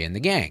Corey and the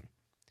gang.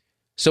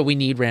 So we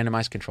need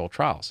randomized control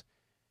trials.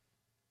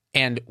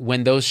 And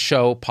when those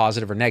show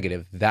positive or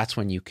negative, that's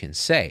when you can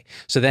say.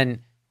 So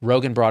then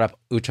Rogan brought up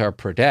Uttar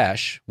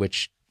Pradesh,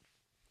 which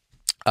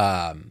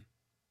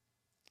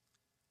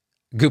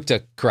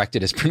Gupta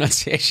corrected his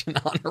pronunciation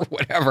on or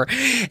whatever,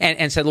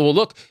 and said, well,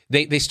 look,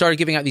 they started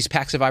giving out these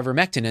packs of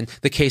ivermectin and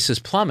the cases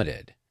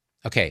plummeted.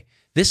 Okay,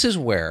 this is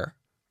where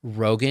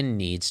Rogan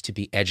needs to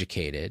be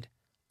educated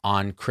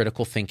on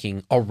critical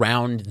thinking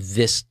around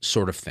this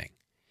sort of thing.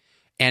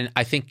 And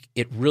I think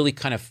it really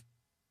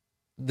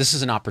this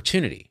is an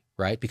opportunity,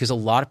 right? Because a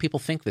lot of people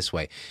think this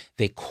way.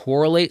 They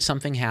correlate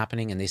something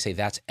happening and they say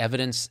that's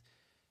evidence,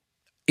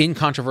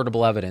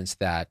 incontrovertible evidence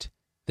that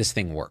this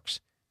thing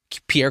works.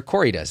 Pierre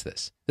Corey does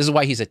this. This is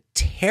why he's a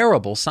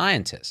terrible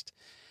scientist.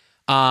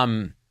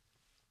 In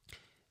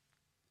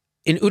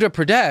Uttar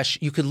Pradesh,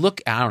 you could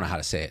look, I don't know how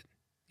to say it,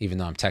 even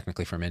though I'm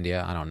technically from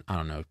India. I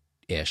don't know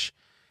ish.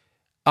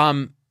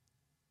 When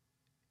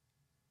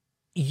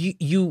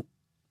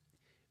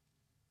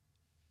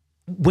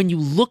you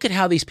look at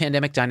how these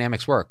pandemic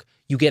dynamics work,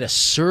 you get a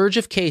surge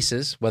of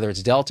cases, whether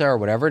it's Delta or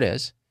whatever it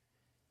is.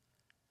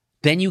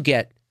 Then you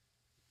get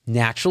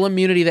natural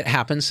immunity that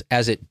happens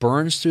as it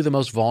burns through the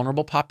most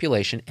vulnerable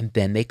population, and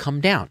then they come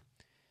down.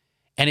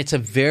 And it's a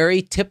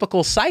very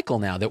typical cycle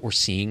now that we're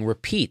seeing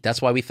repeat.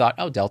 That's why we thought,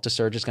 Delta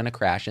surge is going to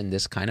crash in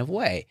this kind of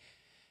way,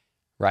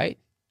 right?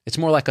 It's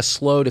more like a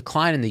slow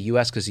decline in the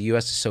U.S. because the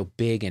U.S. is so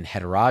big and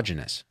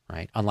heterogeneous,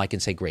 right? Unlike in,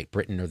 say, Great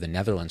Britain or the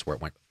Netherlands where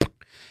it went,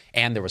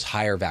 and there was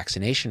higher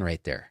vaccination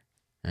rate there.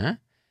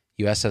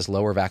 U.S. has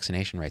lower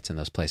vaccination rates in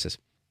those places.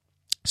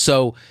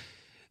 So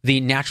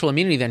the natural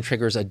immunity then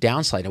triggers a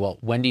downslide. Well,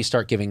 when do you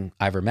start giving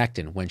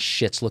ivermectin? When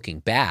shit's looking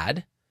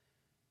bad.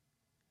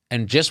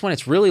 And just when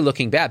it's really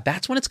looking bad,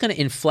 that's when it's going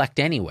to inflect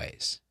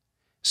anyways.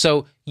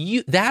 So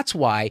that's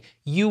why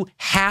you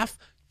have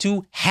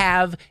to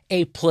have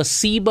a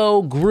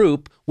placebo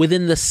group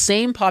within the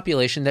same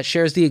population that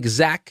shares the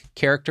exact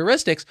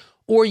characteristics,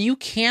 or you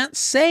can't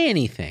say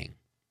anything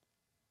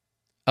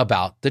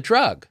about the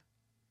drug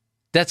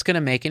that's going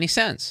to make any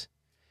sense.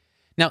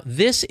 Now,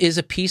 this is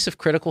a piece of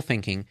critical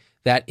thinking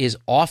that is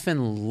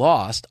often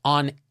lost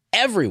on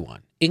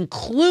everyone,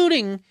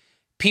 including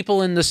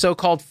people in the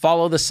so-called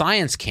follow the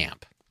science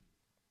camp,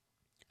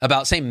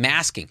 about, say,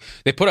 masking.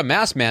 They put a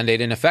mask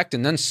mandate in effect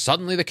and then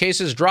suddenly the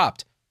cases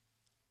dropped.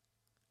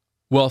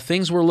 Well,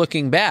 things were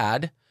looking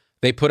bad.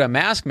 They put a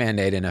mask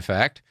mandate in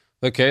effect.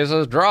 The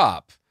cases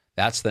drop.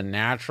 That's the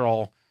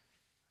natural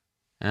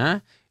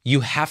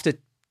You have to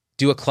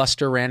do a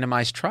cluster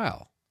randomized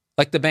trial,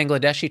 like the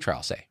Bangladeshi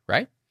trial say,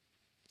 right?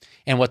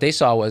 And what they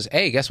saw was,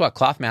 hey, guess what?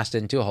 Cloth masks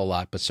didn't do a whole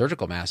lot, but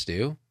surgical masks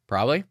do,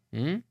 probably.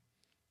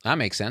 That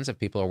makes sense if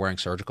people are wearing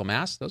surgical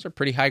masks. Those are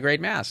pretty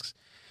high-grade masks.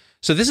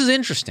 So this is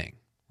interesting,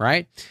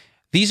 right?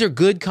 These are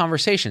good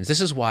conversations.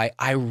 This is why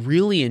I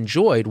really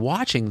enjoyed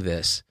watching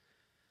this.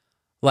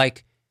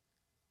 Like,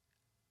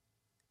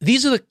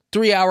 these are the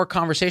 3-hour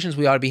conversations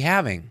we ought to be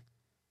having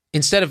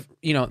instead of,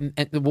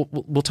 and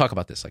we'll talk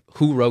about this, like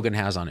who Rogan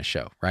has on his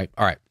show, right?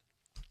 All right.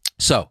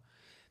 So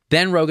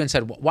then Rogan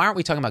said, well, why aren't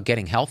we talking about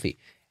getting healthy?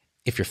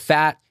 If you're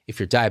fat, if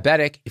you're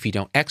diabetic, if you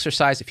don't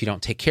exercise, if you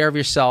don't take care of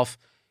yourself,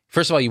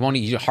 first of all,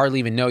 you hardly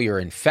even know you're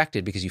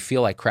infected because you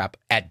feel like crap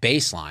at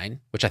baseline,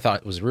 which I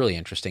thought was a really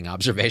interesting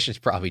observation. It's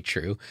probably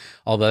true,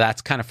 although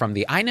that's kind of from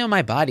the I know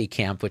my body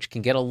camp, which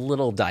can get a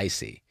little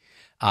dicey.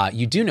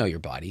 You do know your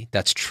body.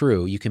 That's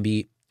true. You can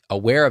be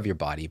aware of your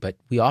body, but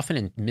we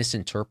often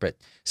misinterpret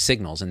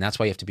signals, and that's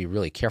why you have to be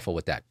really careful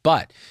with that.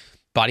 But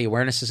body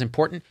awareness is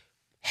important.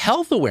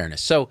 Health awareness.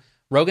 So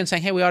Rogan's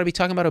saying, hey, we ought to be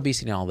talking about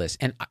obesity and all this.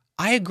 And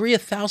I agree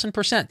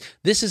 1,000%.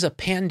 This is a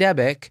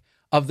pandemic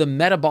of the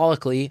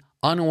metabolically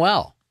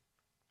unwell.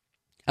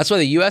 That's why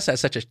the U.S. has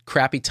such a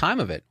crappy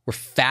time of it. We're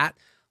fat,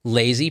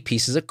 lazy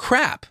pieces of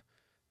crap.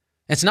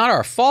 It's not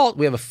our fault.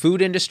 We have a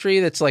food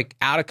industry that's like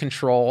out of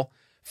control,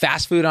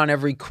 fast food on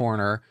every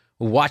corner.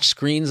 We watch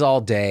screens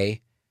all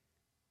day.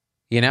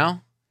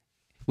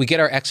 We get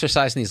our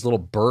exercise in these little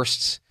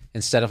bursts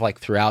instead of like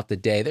throughout the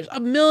day. There's a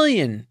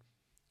million.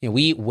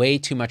 We eat way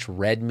too much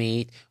red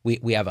meat.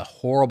 We have a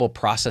horrible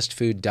processed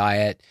food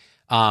diet.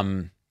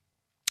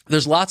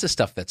 There's lots of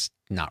stuff that's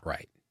not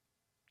right.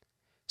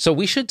 So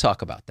we should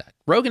talk about that.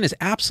 Rogan is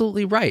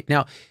absolutely right.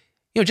 Now,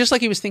 just like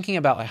he was thinking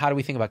about, like, how do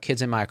we think about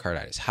kids and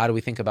myocarditis? How do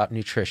we think about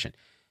nutrition?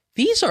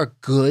 These are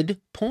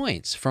good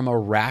points from a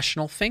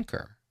rational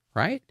thinker,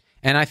 right?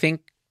 And I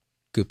think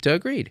Gupta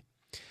agreed.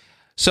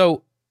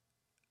 So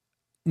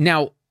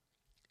now,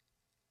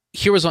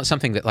 here was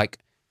something that, like,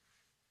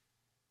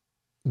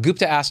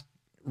 Gupta asked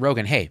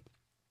Rogan, hey,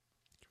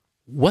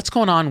 what's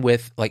going on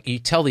with, like, you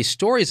tell these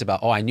stories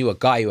about, I knew a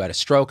guy who had a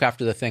stroke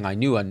after the thing. I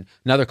knew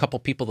another couple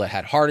people that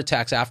had heart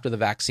attacks after the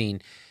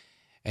vaccine.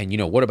 And,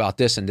 what about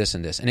this and this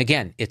and this? And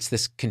again, it's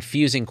this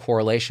confusing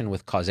correlation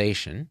with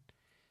causation,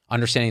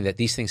 understanding that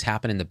these things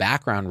happen in the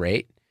background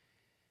rate.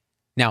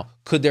 Now,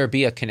 could there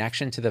be a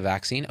connection to the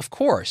vaccine? Of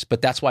course,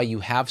 but that's why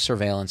you have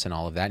surveillance and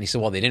all of that. And he said,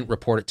 well, they didn't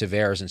report it to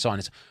VAERS and so on.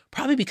 It's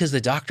probably because the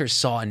doctors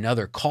saw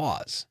another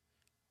cause,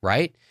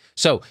 right?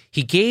 So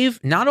he gave,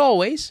 not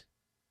always,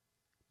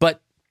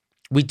 but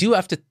we do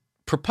have to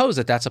propose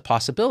that that's a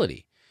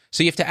possibility.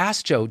 So you have to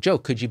ask Joe,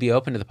 could you be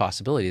open to the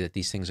possibility that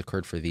these things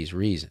occurred for these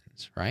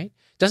reasons, right?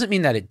 Doesn't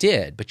mean that it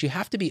did, but you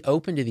have to be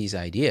open to these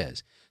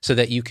ideas so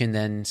that you can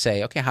then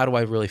say, okay, how do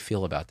I really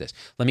feel about this?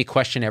 Let me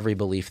question every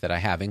belief that I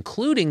have,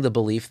 including the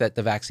belief that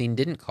the vaccine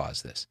didn't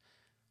cause this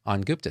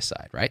on Gupta's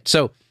side, right?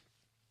 So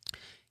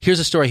here's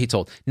a story he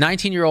told.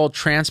 19-year-old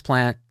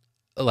transplant,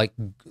 like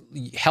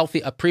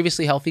a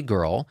previously healthy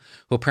girl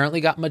who apparently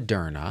got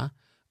Moderna,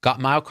 got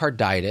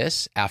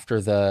myocarditis after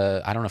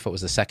I don't know if it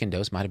was the second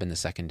dose, might have been the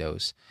second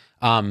dose,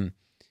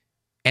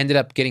 ended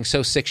up getting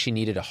so sick she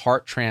needed a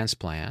heart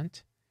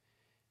transplant,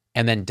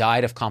 and then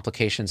died of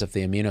complications of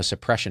the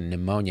immunosuppression,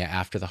 pneumonia,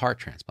 after the heart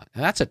transplant.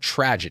 Now, that's a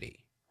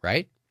tragedy,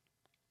 right?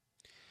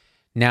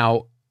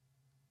 Now,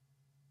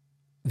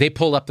 they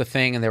pulled up the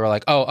thing and they were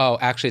like,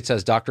 actually it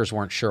says doctors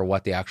weren't sure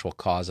what the actual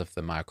cause of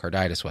the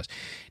myocarditis was.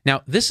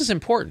 Now, this is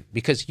important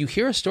because you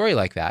hear a story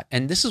like that,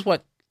 and this is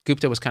what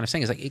Gupta was kind of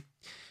saying, is like,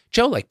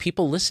 Joe, like,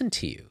 people listen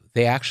to you.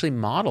 They actually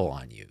model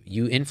on you.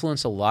 You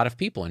influence a lot of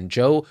people. And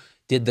Joe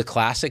did the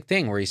classic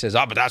thing where he says,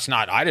 but that's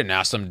not, I didn't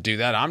ask them to do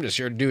that. I'm just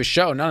here to do a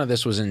show. None of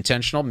this was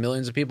intentional.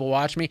 Millions of people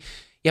watch me.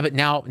 Yeah, but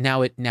now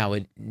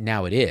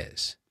it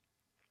is.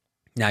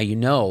 Now you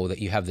know that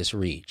you have this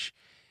reach.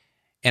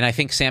 And I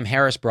think Sam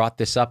Harris brought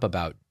this up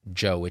about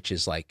Joe, which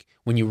is like,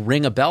 when you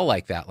ring a bell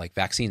like that, like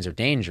vaccines are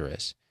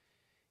dangerous,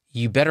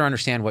 you better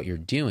understand what you're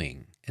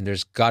doing. And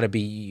there's got to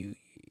be,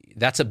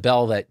 that's a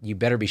bell that you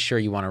better be sure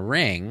you want to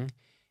ring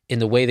in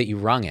the way that you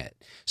rung it.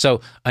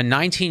 So a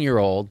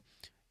 19-year-old,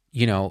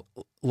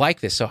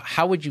 like this. So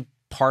how would you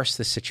parse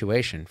the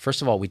situation?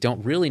 First of all, we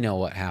don't really know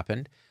what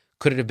happened.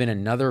 Could it have been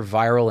another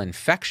viral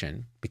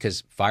infection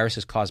because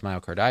viruses cause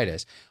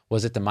myocarditis?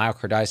 Was it the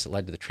myocarditis that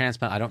led to the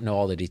transplant? I don't know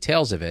all the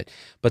details of it,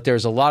 but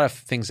there's a lot of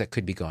things that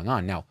could be going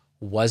on. Now,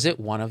 was it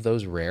one of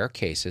those rare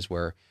cases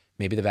where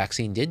maybe the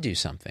vaccine did do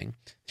something?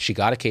 She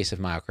got a case of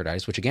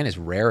myocarditis, which again is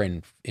rare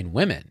in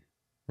women,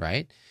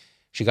 right?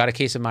 She got a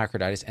case of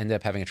myocarditis, ended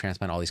up having a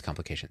transplant, all these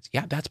complications.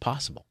 Yeah, that's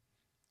possible.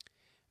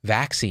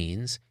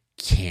 Vaccines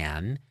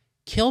can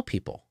kill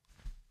people.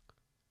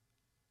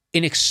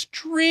 In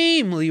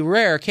extremely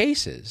rare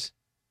cases,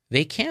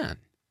 they can.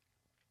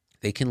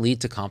 They can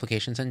lead to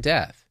complications and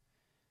death.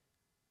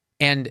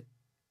 And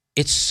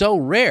it's so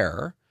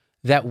rare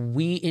that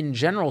we in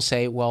general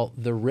say, well,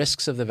 the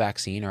risks of the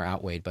vaccine are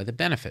outweighed by the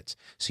benefits.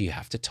 So you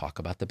have to talk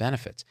about the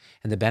benefits.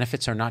 And the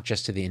benefits are not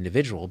just to the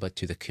individual, but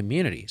to the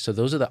community. So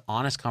those are the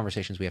honest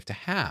conversations we have to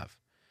have.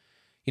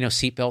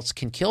 Seatbelts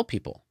can kill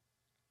people,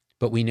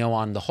 but we know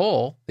on the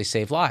whole, they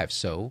save lives.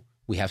 So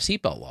we have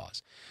seatbelt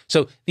laws.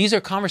 So these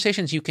are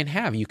conversations you can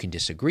have. You can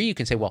disagree. You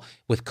can say, well,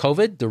 with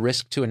COVID, the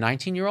risk to a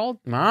 19-year-old,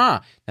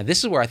 Now,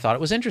 this is where I thought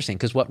it was interesting,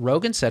 because what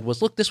Rogan said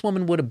was, look, this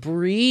woman would have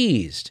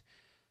breezed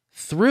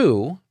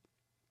through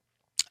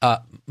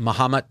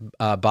Muhammad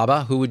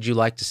Baba. Who would you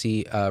like to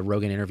see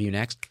Rogan interview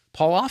next?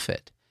 Paul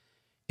Offit.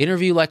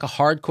 Interview like a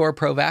hardcore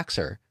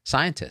pro-vaxxer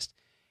scientist.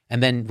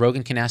 And then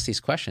Rogan can ask these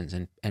questions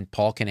and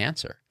Paul can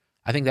answer.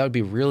 I think that would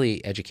be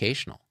really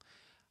educational.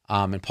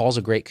 And Paul's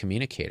a great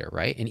communicator,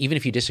 right? And even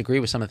if you disagree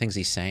with some of the things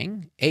he's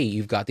saying, hey,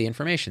 you've got the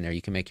information there.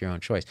 You can make your own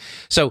choice.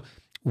 So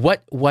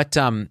what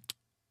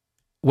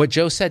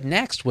Joe said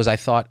next was, I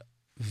thought,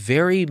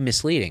 very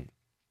misleading.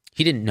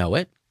 He didn't know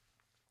it.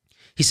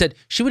 He said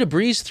she would have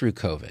breezed through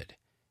COVID,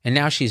 and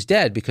now she's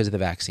dead because of the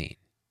vaccine,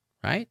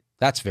 right?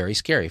 That's very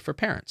scary for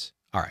parents.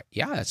 All right,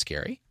 yeah, that's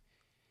scary.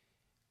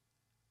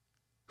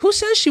 Who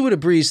says she would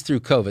have breezed through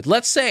COVID?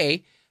 Let's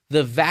say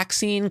the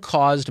vaccine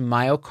caused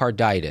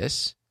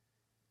myocarditis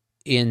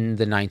in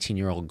the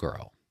 19-year-old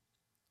girl.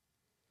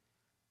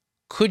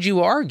 Could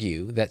you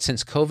argue that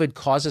since COVID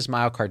causes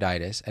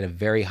myocarditis at a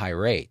very high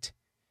rate,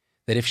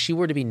 that if she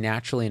were to be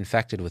naturally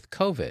infected with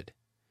COVID,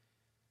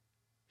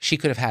 she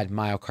could have had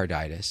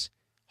myocarditis,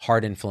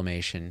 heart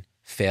inflammation,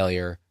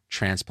 failure,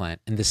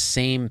 transplant in the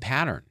same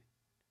pattern?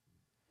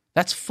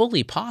 That's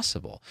fully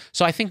possible.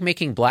 So I think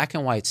making black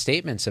and white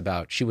statements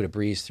about she would have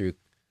breezed through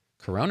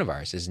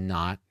coronavirus is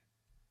not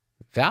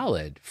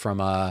valid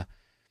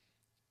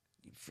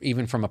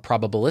even from a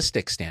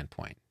probabilistic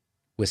standpoint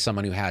with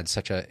someone who had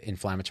such an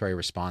inflammatory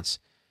response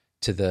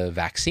to the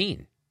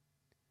vaccine.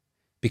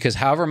 Because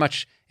however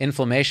much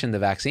inflammation the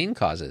vaccine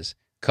causes,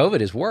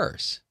 COVID is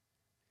worse.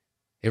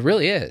 It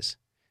really is.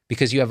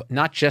 Because you have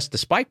not just the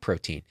spike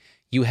protein,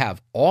 you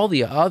have all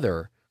the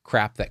other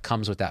crap that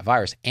comes with that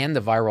virus and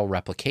the viral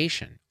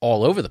replication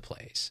all over the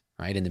place,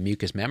 right? In the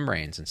mucous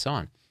membranes and so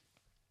on.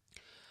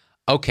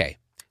 Okay,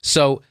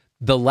 so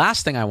the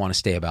last thing I want to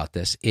say about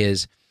this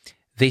is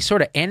they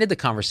sort of ended the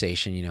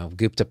conversation.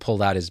 Gupta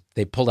pulled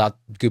out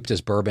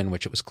Gupta's bourbon,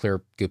 which it was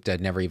clear Gupta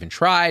had never even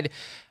tried.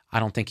 I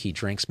don't think he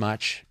drinks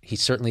much. He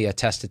certainly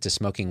attested to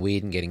smoking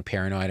weed and getting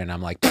paranoid, and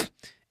I'm like,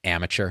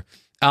 amateur.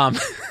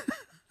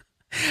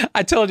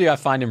 I told you I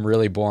find him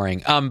really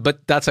boring,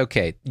 but that's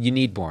okay. You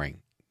need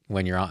boring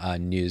when you're a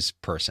news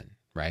person,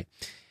 right?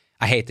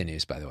 I hate the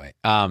news, by the way.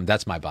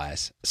 That's my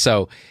bias.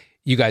 So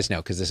you guys know,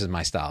 because this is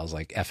my style, is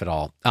like F it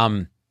all.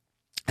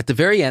 At the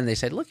very end, they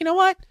said, look, you know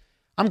what?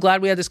 I'm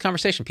glad we had this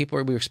conversation. We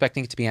were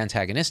expecting it to be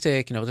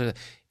antagonistic.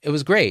 It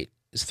was great.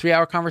 It was a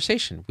 3-hour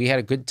conversation. We had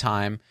a good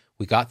time.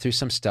 We got through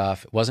some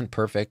stuff. It wasn't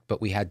perfect,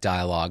 but we had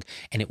dialogue,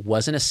 and it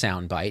wasn't a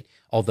soundbite,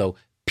 although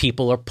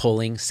people are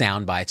pulling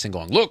sound bites and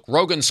going, look,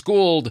 Rogan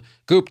schooled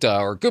Gupta,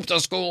 or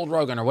Gupta schooled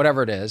Rogan, or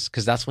whatever it is,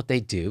 because that's what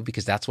they do,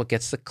 because that's what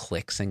gets the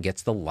clicks and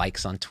gets the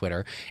likes on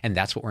Twitter, and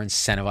that's what we're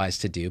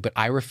incentivized to do. But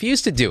I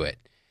refuse to do it.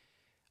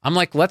 I'm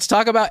like, let's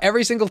talk about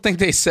every single thing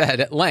they said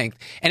at length.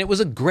 And it was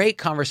a great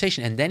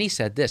conversation. And then he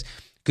said this.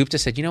 Gupta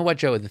said, you know what,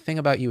 Joe, the thing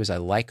about you is I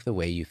like the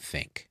way you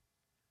think.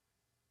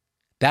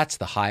 That's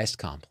the highest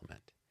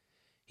compliment.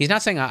 He's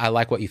not saying I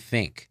like what you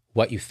think.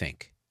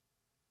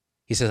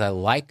 He says, I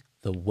like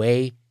the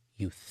way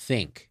you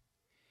think.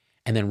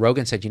 And then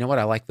Rogan said, you know what?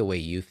 I like the way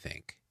you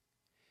think.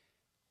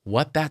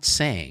 What that's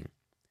saying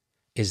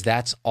is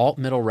that's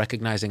alt-middle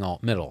recognizing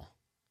alt-middle.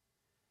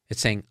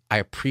 It's saying, I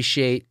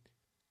appreciate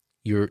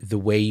the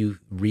way you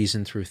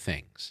reason through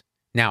things.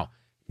 Now,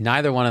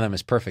 neither one of them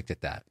is perfect at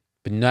that,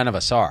 but none of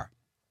us are.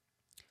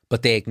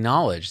 But they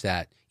acknowledge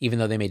that even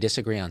though they may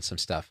disagree on some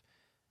stuff,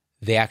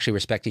 they actually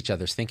respect each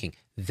other's thinking.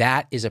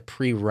 That is a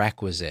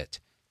prerequisite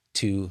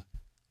to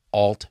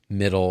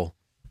alt-middle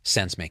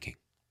sense-making.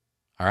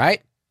 All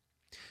right?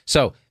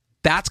 So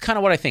that's kind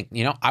of what I think.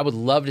 I would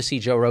love to see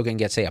Joe Rogan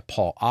get, say, a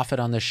Paul Offit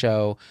on the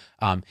show.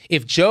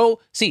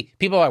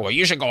 People are like, well,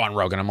 you should go on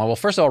Rogan. I'm like, well,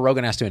 first of all,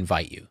 Rogan has to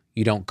invite you.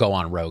 You don't go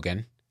on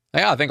Rogan.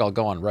 I think I'll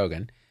go on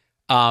Rogan.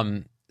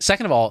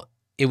 Second of all,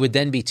 it would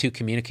then be two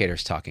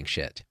communicators talking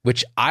shit,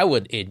 which I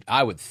would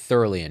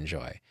thoroughly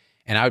enjoy.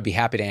 And I would be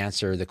happy to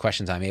answer the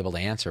questions I'm able to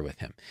answer with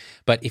him.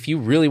 But if you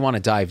really want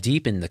to dive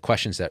deep in the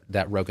questions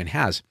that Rogan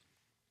has,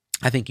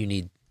 I think you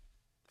need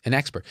an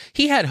expert.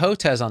 He had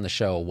Hotez on the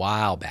show a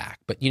while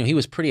back, but he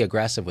was pretty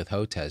aggressive with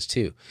Hotez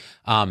too.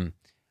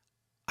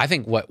 I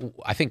think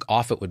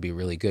Offit would be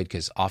really good,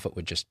 because Offit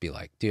would just be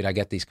like, dude, I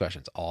get these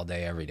questions all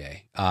day, every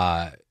day.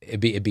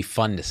 It'd be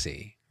fun to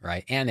see,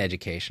 right? And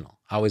educational.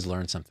 I always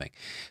learn something.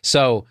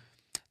 So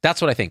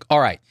that's what I think. All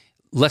right,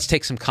 let's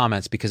take some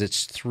comments, because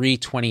it's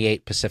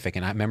 3:28 Pacific,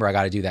 and I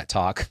got to do that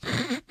talk.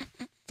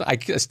 I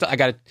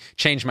got to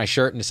change my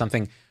shirt into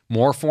something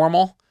more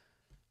formal.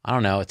 I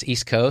don't know. It's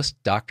East Coast.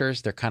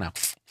 Doctors, they're kind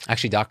of,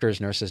 actually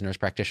doctors, nurses, nurse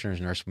practitioners,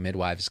 nurse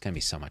midwives. It's going to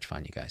be so much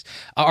fun, you guys.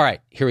 All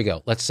right, here we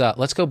go. Let's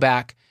go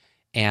back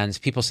And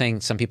people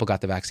saying some people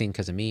got the vaccine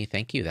because of me.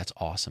 Thank you. That's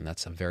awesome.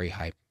 That's a very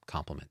high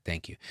compliment.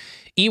 Thank you.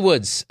 E.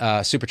 Woods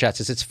super chat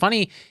says, it's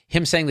funny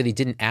him saying that he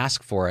didn't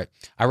ask for it.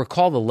 I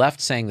recall the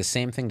left saying the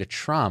same thing to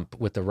Trump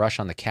with the rush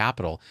on the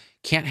Capitol.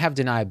 Can't have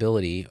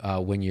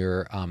deniability when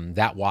you're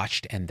that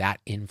watched and that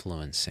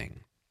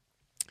influencing.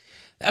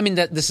 I mean,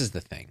 this is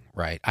the thing,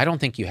 right? I don't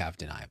think you have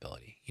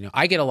deniability.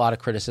 I get a lot of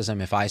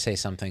criticism if I say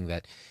something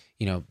that,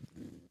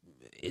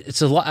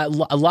 it's a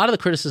lot of the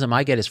criticism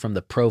I get is from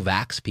the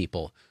pro-vax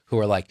people who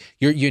are like,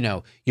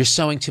 you're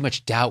sowing too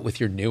much doubt with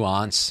your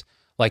nuance.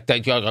 Like,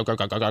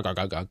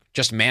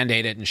 just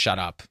mandate it and shut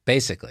up,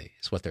 basically,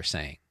 is what they're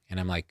saying. And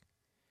I'm like,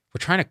 we're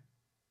trying to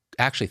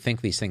actually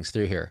think these things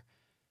through here.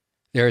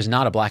 There is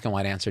not a black and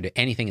white answer to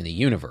anything in the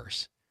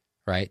universe,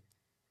 right?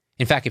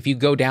 In fact, if you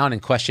go down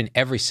and question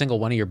every single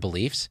one of your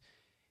beliefs,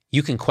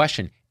 you can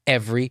question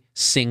every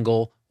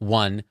single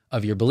one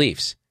of your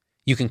beliefs.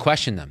 You can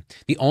question them.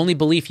 The only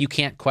belief you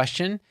can't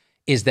question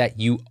is that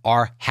you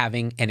are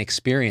having an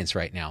experience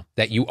right now,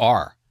 that you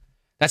are.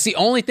 That's the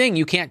only thing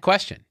you can't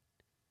question.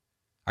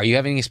 Are you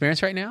having an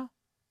experience right now?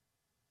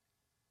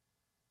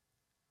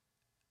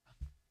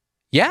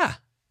 Yeah.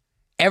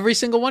 Every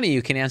single one of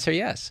you can answer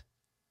yes.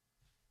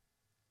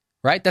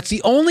 Right? That's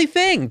the only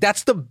thing.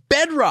 That's the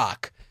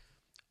bedrock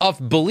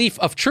of belief,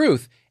 of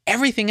truth.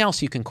 Everything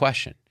else you can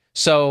question.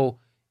 So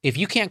if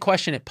you can't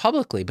question it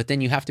publicly, but then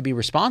you have to be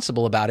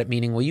responsible about it,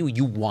 meaning, well,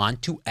 you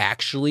want to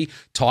actually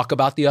talk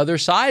about the other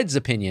side's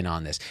opinion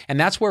on this. And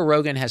that's where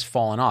Rogan has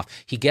fallen off.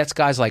 He gets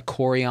guys like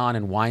Corey on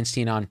and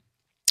Weinstein, I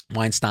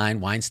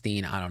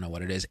don't know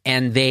what it is.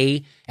 And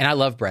I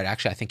love Brett.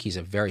 Actually, I think he's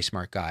a very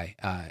smart guy,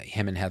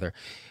 him and Heather.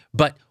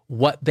 But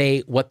what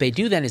they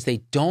do then is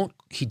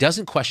he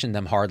doesn't question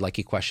them hard like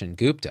he questioned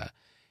Gupta.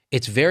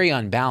 It's very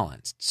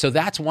unbalanced. So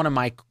that's one of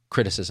my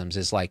criticisms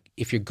is like,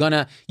 if you're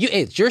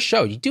it's your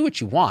show, you do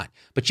what you want,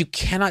 but you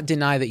cannot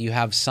deny that you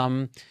have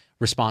some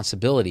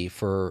responsibility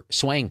for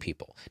swaying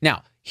people.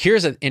 Now,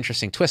 here's an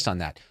interesting twist on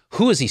that.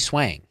 Who is he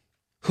swaying?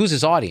 Who's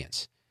his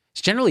audience?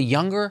 It's generally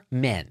younger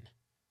men.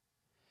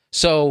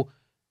 So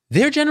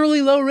they're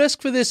generally low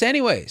risk for this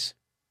anyways.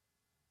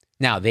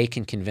 Now, they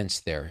can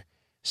convince their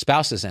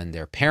spouses and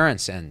their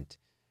parents and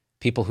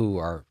people who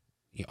are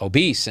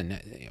obese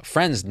and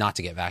friends not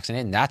to get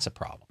vaccinated, and that's a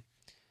problem.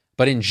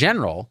 But in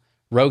general,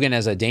 Rogan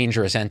as a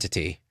dangerous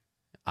entity,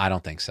 I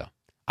don't think so.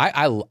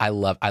 I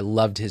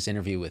loved his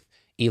interview with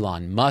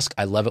Elon Musk.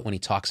 I love it when he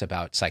talks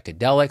about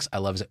psychedelics. I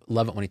love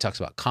it when he talks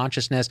about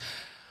consciousness.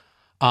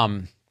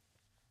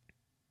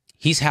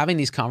 He's having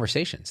these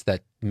conversations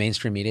that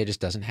mainstream media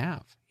just doesn't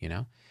have,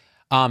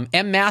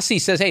 M. Massey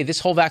says, hey, this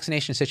whole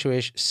vaccination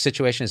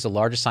situation is the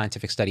largest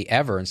scientific study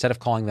ever. Instead of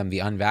calling them the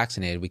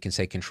unvaccinated, we can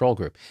say control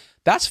group.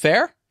 That's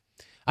fair.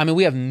 I mean,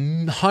 we have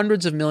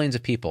hundreds of millions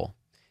of people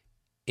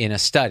in a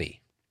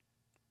study.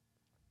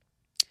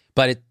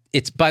 But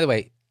it's, by the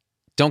way,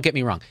 don't get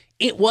me wrong.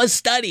 It was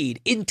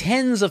studied in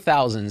tens of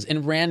thousands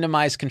in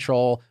randomized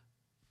control,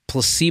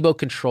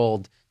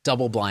 placebo-controlled,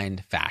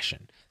 double-blind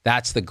fashion.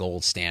 That's the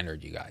gold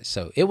standard, you guys.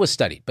 So it was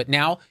studied. But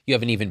now you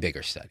have an even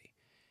bigger study.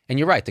 And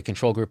you're right, the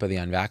control group are the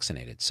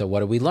unvaccinated. So what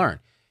do we learn?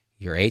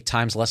 You're 8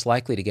 times less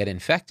likely to get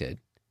infected,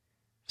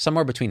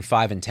 somewhere between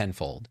 5 and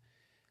 10-fold,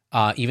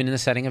 even in the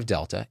setting of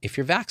Delta, if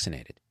you're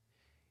vaccinated.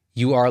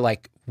 You are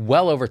like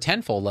well over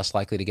 10-fold less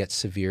likely to get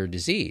severe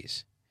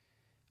disease.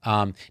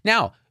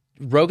 Now,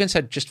 Rogan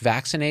said just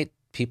vaccinate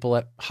people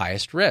at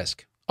highest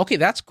risk. Okay,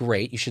 that's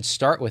great. You should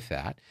start with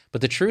that.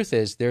 But the truth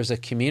is there's a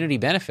community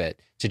benefit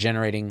to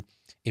generating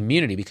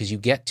immunity because you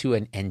get to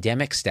an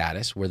endemic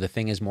status where the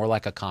thing is more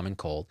like a common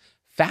cold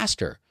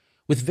faster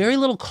with very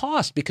little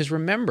cost. Because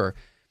remember,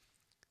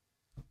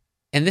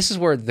 and this is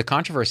where the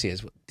controversy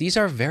is, these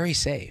are very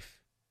safe,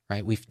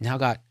 right? We've now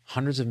got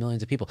hundreds of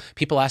millions of people.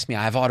 People ask me,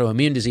 I have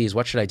autoimmune disease.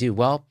 What should I do?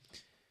 Well,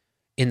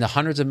 in the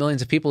hundreds of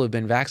millions of people who've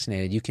been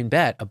vaccinated, you can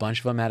bet a bunch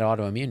of them had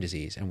autoimmune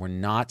disease. And we're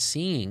not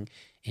seeing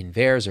in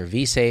VAERS or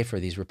VSafe or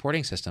these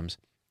reporting systems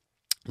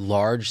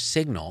large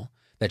signal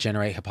that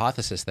generate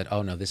hypothesis that,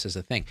 oh no, this is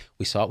a thing.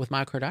 We saw it with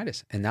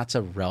myocarditis, and that's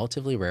a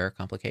relatively rare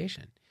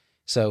complication.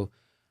 So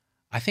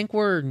I think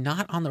we're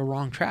not on the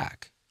wrong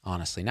track,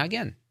 honestly. Now,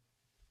 again,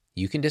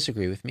 you can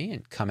disagree with me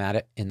and come at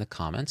it in the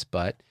comments,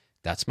 but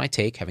that's my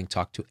take, having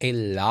talked to a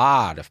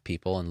lot of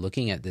people and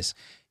looking at this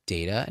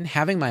data and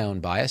having my own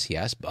bias,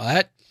 yes,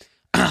 but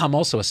I'm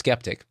also a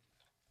skeptic.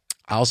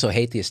 I also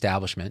hate the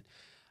establishment.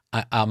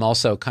 I'm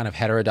also kind of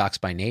heterodox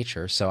by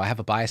nature, so I have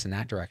a bias in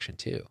that direction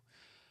too.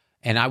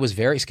 And I was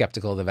very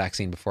skeptical of the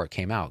vaccine before it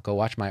came out. Go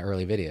watch my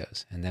early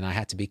videos. And then I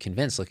had to be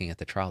convinced looking at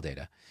the trial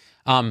data.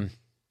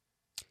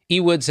 E.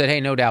 Wood said,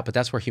 hey, no doubt, but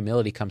that's where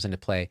humility comes into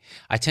play.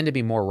 I tend to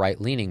be more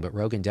right-leaning, but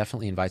Rogan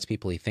definitely invites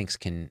people he thinks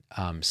can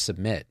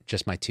submit.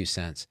 Just my 2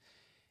 cents.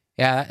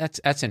 Yeah,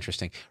 that's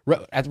interesting.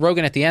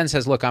 Rogan at the end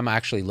says, look, I'm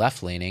actually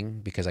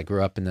left-leaning because I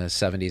grew up in the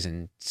 70s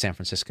in San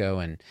Francisco,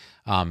 and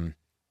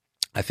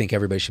I think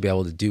everybody should be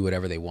able to do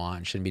whatever they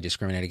want, shouldn't be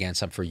discriminated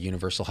against. I'm for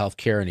universal health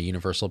care and a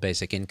universal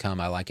basic income.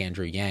 I like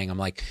Andrew Yang. I'm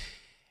like,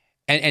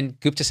 And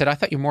Gupta said, I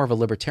thought you're more of a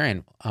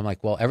libertarian. I'm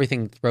like, well,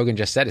 everything Rogan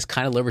just said is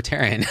kind of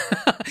libertarian.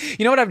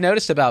 You know what I've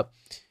noticed about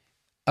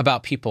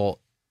people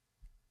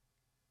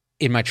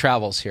in my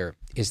travels here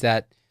is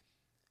that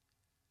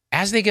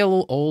as they get a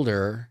little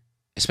older,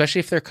 especially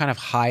if they're kind of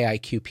high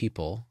IQ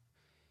people,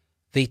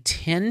 they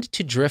tend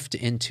to drift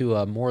into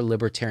a more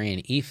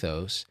libertarian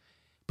ethos,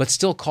 but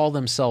still call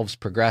themselves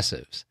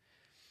progressives.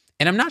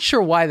 And I'm not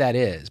sure why that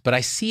is, but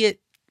I see it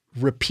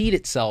repeat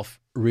itself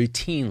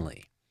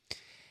routinely.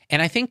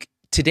 And I think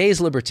today's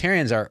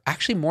libertarians are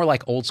actually more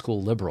like old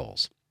school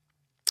liberals.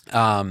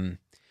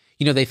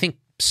 They think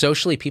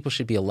socially people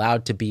should be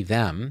allowed to be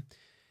them.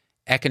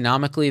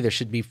 Economically, there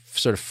should be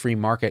sort of free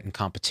market and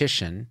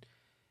competition.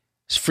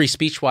 Free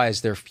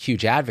speech-wise, they're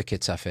huge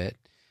advocates of it.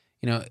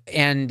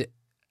 And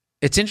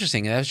it's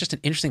interesting. That was just an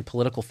interesting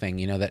political thing,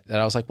 that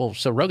I was like, well,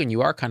 so Rogan,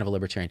 you are kind of a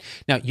libertarian.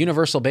 Now,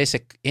 universal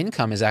basic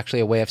income is actually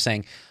a way of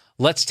saying,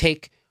 let's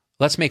make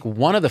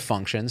one of the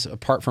functions,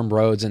 apart from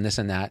roads and this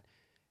and that,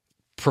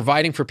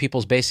 providing for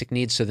people's basic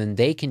needs so then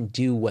they can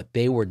do what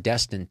they were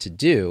destined to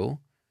do,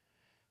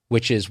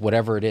 which is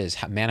whatever it is,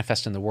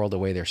 manifest in the world the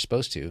way they're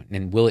supposed to.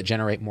 And will it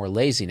generate more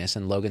laziness?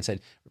 And Rogan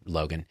said,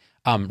 Logan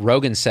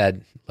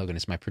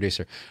is my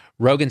producer.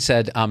 Rogan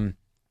said,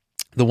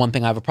 the one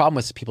thing I have a problem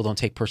with is people don't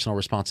take personal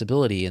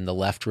responsibility, and the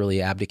left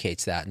really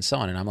abdicates that and so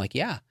on. And I'm like,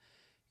 yeah,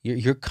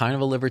 you're kind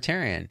of a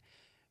libertarian,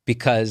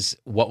 because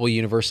what will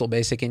universal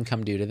basic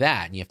income do to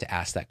that? And you have to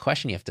ask that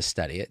question. You have to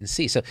study it and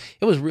see. So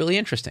it was really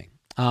interesting.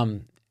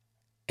 And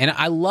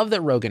I love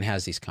that Rogan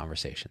has these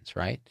conversations,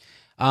 right?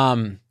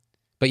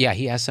 But yeah,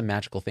 he has some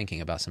magical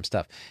thinking about some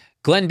stuff.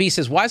 Glenn B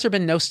says, why has there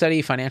been no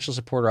study, financial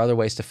support, or other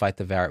ways to fight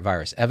the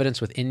virus?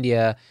 Evidence with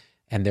India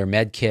and their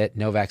med kit,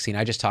 no vaccine.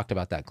 I just talked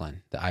about that,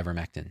 Glenn, the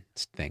ivermectin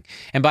thing.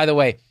 And by the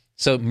way,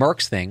 so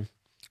Merck's thing,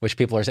 which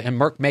people are saying, and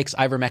Merck makes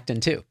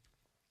ivermectin too.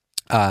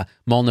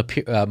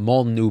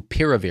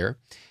 Molnupiravir,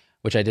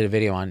 which I did a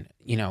video on,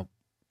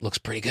 looks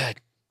pretty good.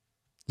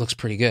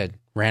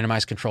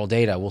 Randomized control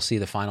data. We'll see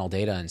the final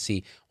data and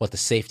see what the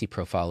safety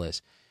profile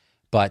is.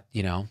 But,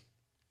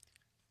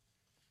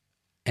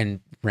 and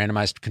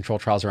randomized control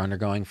trials are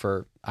undergoing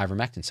for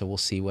ivermectin, so we'll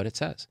see what it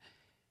says.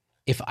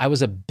 If I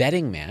was a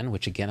betting man,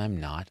 which again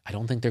I'm not, I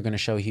don't think they're going to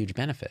show a huge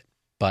benefit.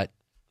 But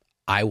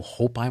I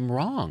hope I'm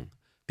wrong,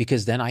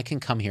 because then I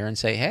can come here and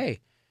say, hey,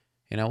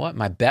 you know what?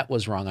 My bet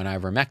was wrong on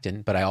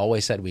ivermectin, but I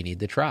always said we need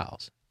the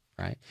trials,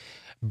 right?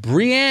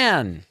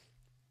 Brienne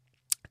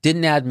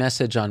didn't add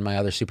message on my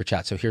other super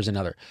chat, so here's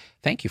another.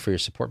 Thank you for your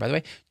support, by the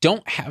way.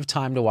 Don't have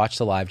time to watch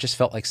the live. Just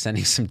felt like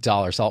sending some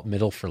dollars. Alt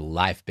middle for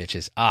life,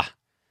 bitches.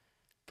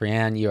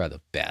 Brienne, you are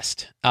the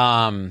best.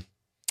 All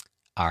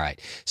right.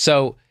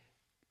 So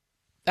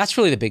that's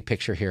really the big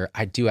picture here.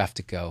 I do have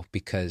to go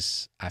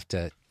because I have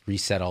to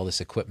reset all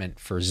this equipment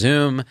for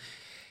Zoom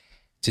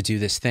to do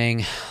this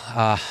thing.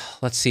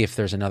 Let's see if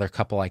there's another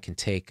couple I can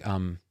take.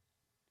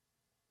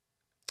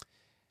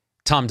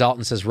 Tom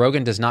Dalton says,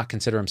 Rogan does not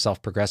consider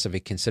himself progressive. He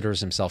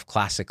considers himself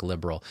classic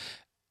liberal.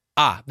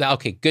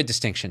 Okay. Good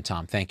distinction,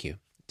 Tom. Thank you.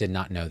 Did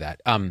not know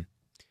that.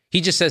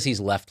 He just says he's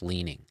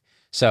left-leaning.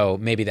 So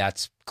maybe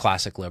that's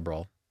classic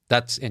liberal.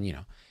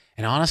 And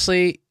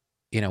honestly,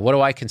 what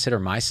do I consider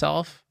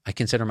myself? I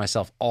consider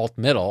myself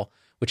alt-middle,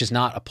 which is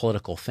not a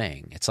political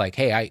thing. It's like,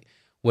 hey,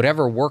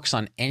 whatever works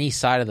on any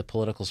side of the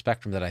political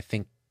spectrum that I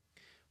think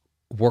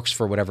works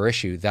for whatever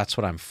issue, that's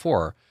what I'm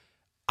for.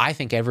 I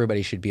think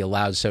everybody should be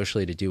allowed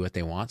socially to do what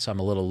they want. So I'm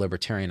a little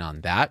libertarian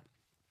on that.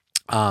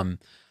 I'm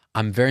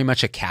very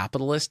much a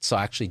capitalist. So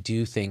I actually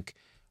do think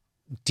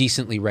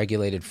decently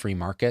regulated free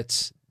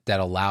markets that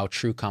allow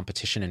true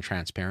competition and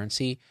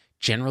transparency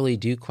generally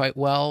do quite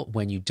well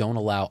when you don't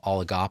allow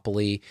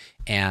oligopoly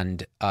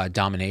and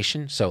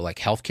domination. So like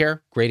healthcare,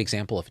 great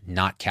example of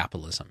not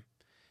capitalism.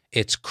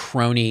 It's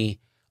crony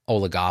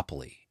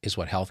oligopoly is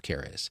what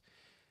healthcare is.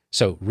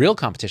 So real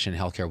competition in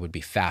healthcare would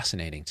be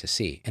fascinating to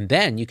see. And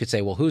then you could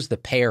say, well, who's the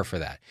payer for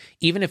that?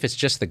 Even if it's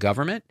just the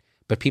government,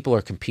 but people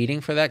are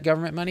competing for that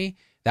government money,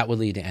 that would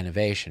lead to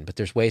innovation. But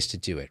there's ways to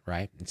do it,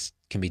 right? It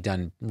can be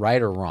done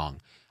right or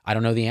wrong. I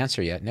don't know the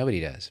answer yet. Nobody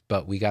does.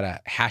 But we got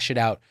to hash it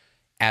out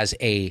as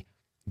a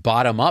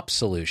bottom-up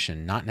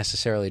solution, not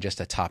necessarily just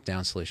a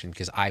top-down solution,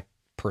 because I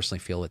personally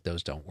feel that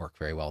those don't work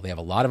very well. They have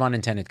a lot of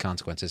unintended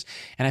consequences.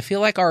 And I feel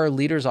like our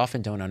leaders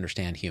often don't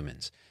understand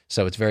humans.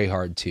 So it's very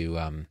hard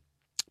to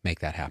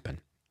make that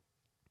happen.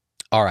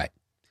 All right.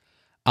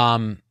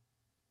 I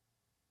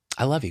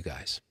love you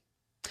guys.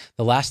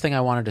 The last thing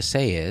I wanted to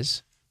say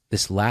is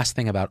this last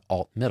thing about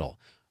alt-middle.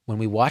 When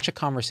we watch a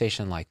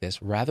conversation like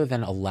this, rather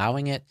than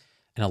allowing it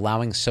and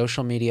allowing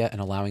social media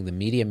and allowing the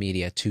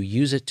media to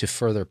use it to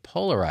further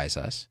polarize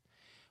us,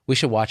 we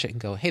should watch it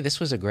and go, hey, this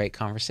was a great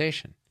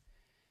conversation.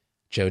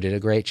 Joe did a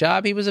great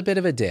job. He was a bit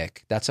of a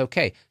dick. That's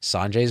okay.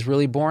 Sanjay's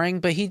really boring,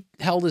 but he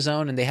held his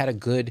own and they had a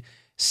good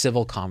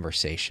civil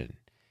conversation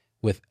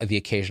with the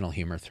occasional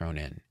humor thrown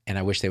in. And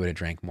I wish they would have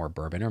drank more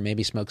bourbon or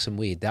maybe smoked some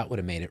weed. That would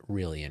have made it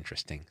really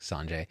interesting,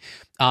 Sanjay.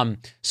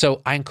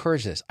 So I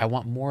encourage this. I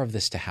want more of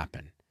this to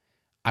happen.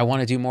 I want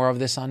to do more of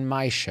this on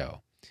my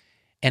show.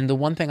 And the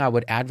one thing I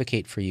would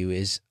advocate for you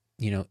is,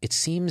 it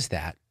seems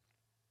that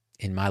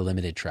in my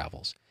limited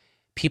travels,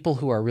 people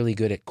who are really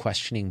good at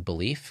questioning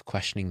belief,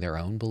 questioning their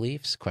own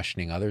beliefs,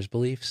 questioning others'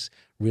 beliefs,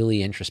 really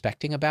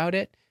introspecting about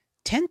it,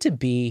 tend to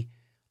be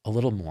a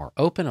little more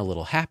open, a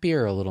little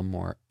happier, a little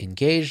more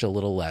engaged, a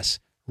little less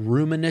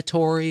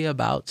ruminatory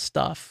about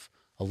stuff,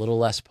 a little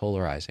less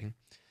polarizing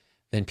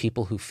than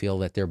people who feel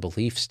that their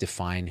beliefs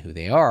define who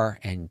they are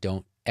and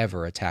don't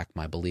ever attack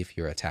my belief,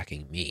 you're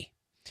attacking me.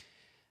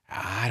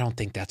 I don't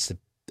think that's the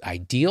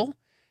ideal.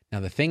 Now,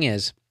 the thing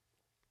is,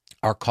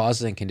 our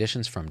causes and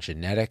conditions from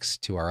genetics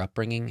to our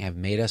upbringing have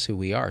made us who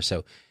we are.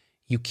 So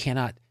you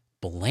cannot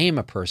blame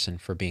a person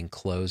for being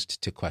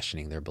closed to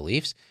questioning their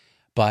beliefs,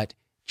 but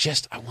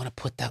I want to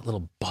put that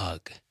little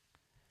bug,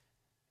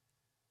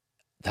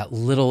 that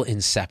little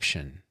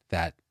inception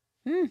that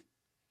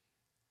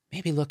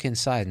maybe look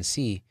inside and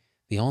see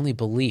the only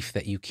belief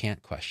that you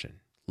can't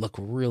question. Look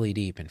really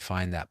deep and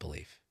find that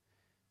belief.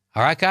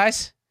 All right,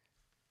 guys?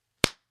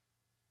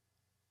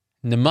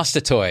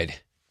 Namustatoid.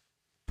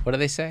 What do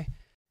they say?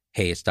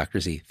 Hey, it's Dr.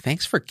 Z.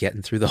 Thanks for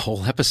getting through the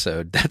whole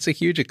episode. That's a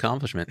huge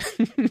accomplishment.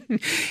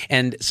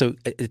 And so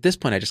at this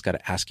point, I just got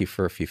to ask you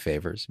for a few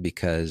favors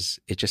because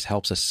it just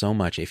helps us so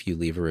much if you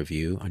leave a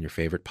review on your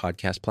favorite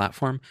podcast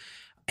platform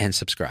and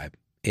subscribe.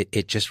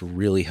 It just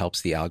really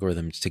helps the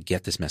algorithms to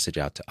get this message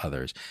out to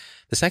others.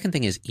 The second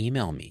thing is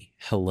email me,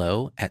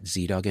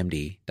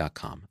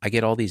 hello@zdogmd.com. I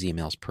get all these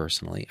emails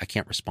personally. I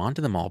can't respond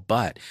to them all,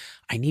 but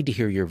I need to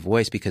hear your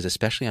voice because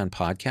especially on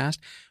podcast,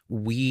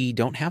 we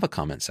don't have a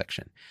comment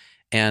section.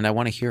 And I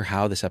want to hear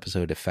how this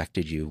episode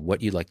affected you,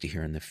 what you'd like to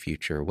hear in the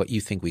future, what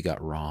you think we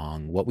got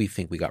wrong, what we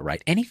think we got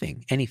right,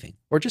 anything,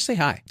 or just say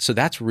hi. So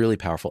that's really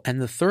powerful.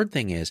 And the third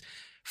thing is,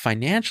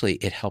 financially,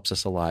 it helps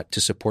us a lot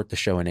to support the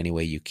show in any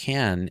way you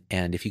can.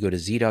 And if you go to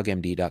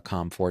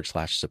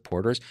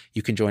zdogmd.com/supporters,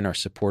 you can join our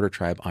supporter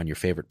tribe on your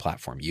favorite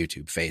platform,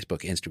 YouTube,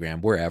 Facebook,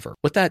 Instagram, wherever.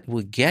 What that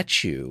will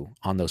get you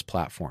on those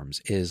platforms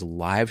is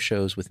live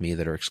shows with me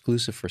that are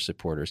exclusive for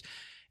supporters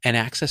and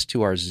access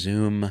to our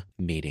Zoom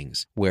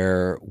meetings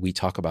where we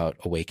talk about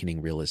awakening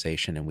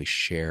realization and we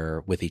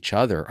share with each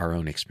other our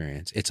own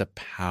experience. It's a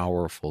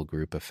powerful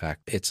group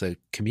effect. It's a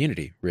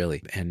community,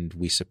 really. And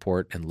we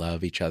support and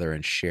love each other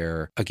and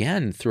share,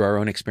 again, through our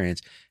own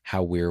experience,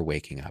 how we're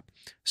waking up.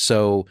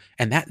 So,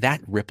 and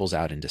that ripples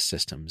out into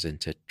systems,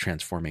 into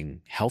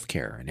transforming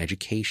healthcare and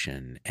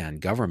education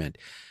and government.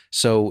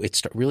 So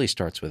it really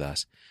starts with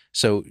us.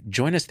 So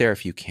join us there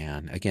if you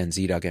can. Again,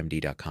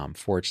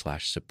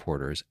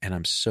 zdogmd.com/supporters. And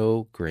I'm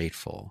so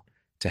grateful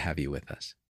to have you with us.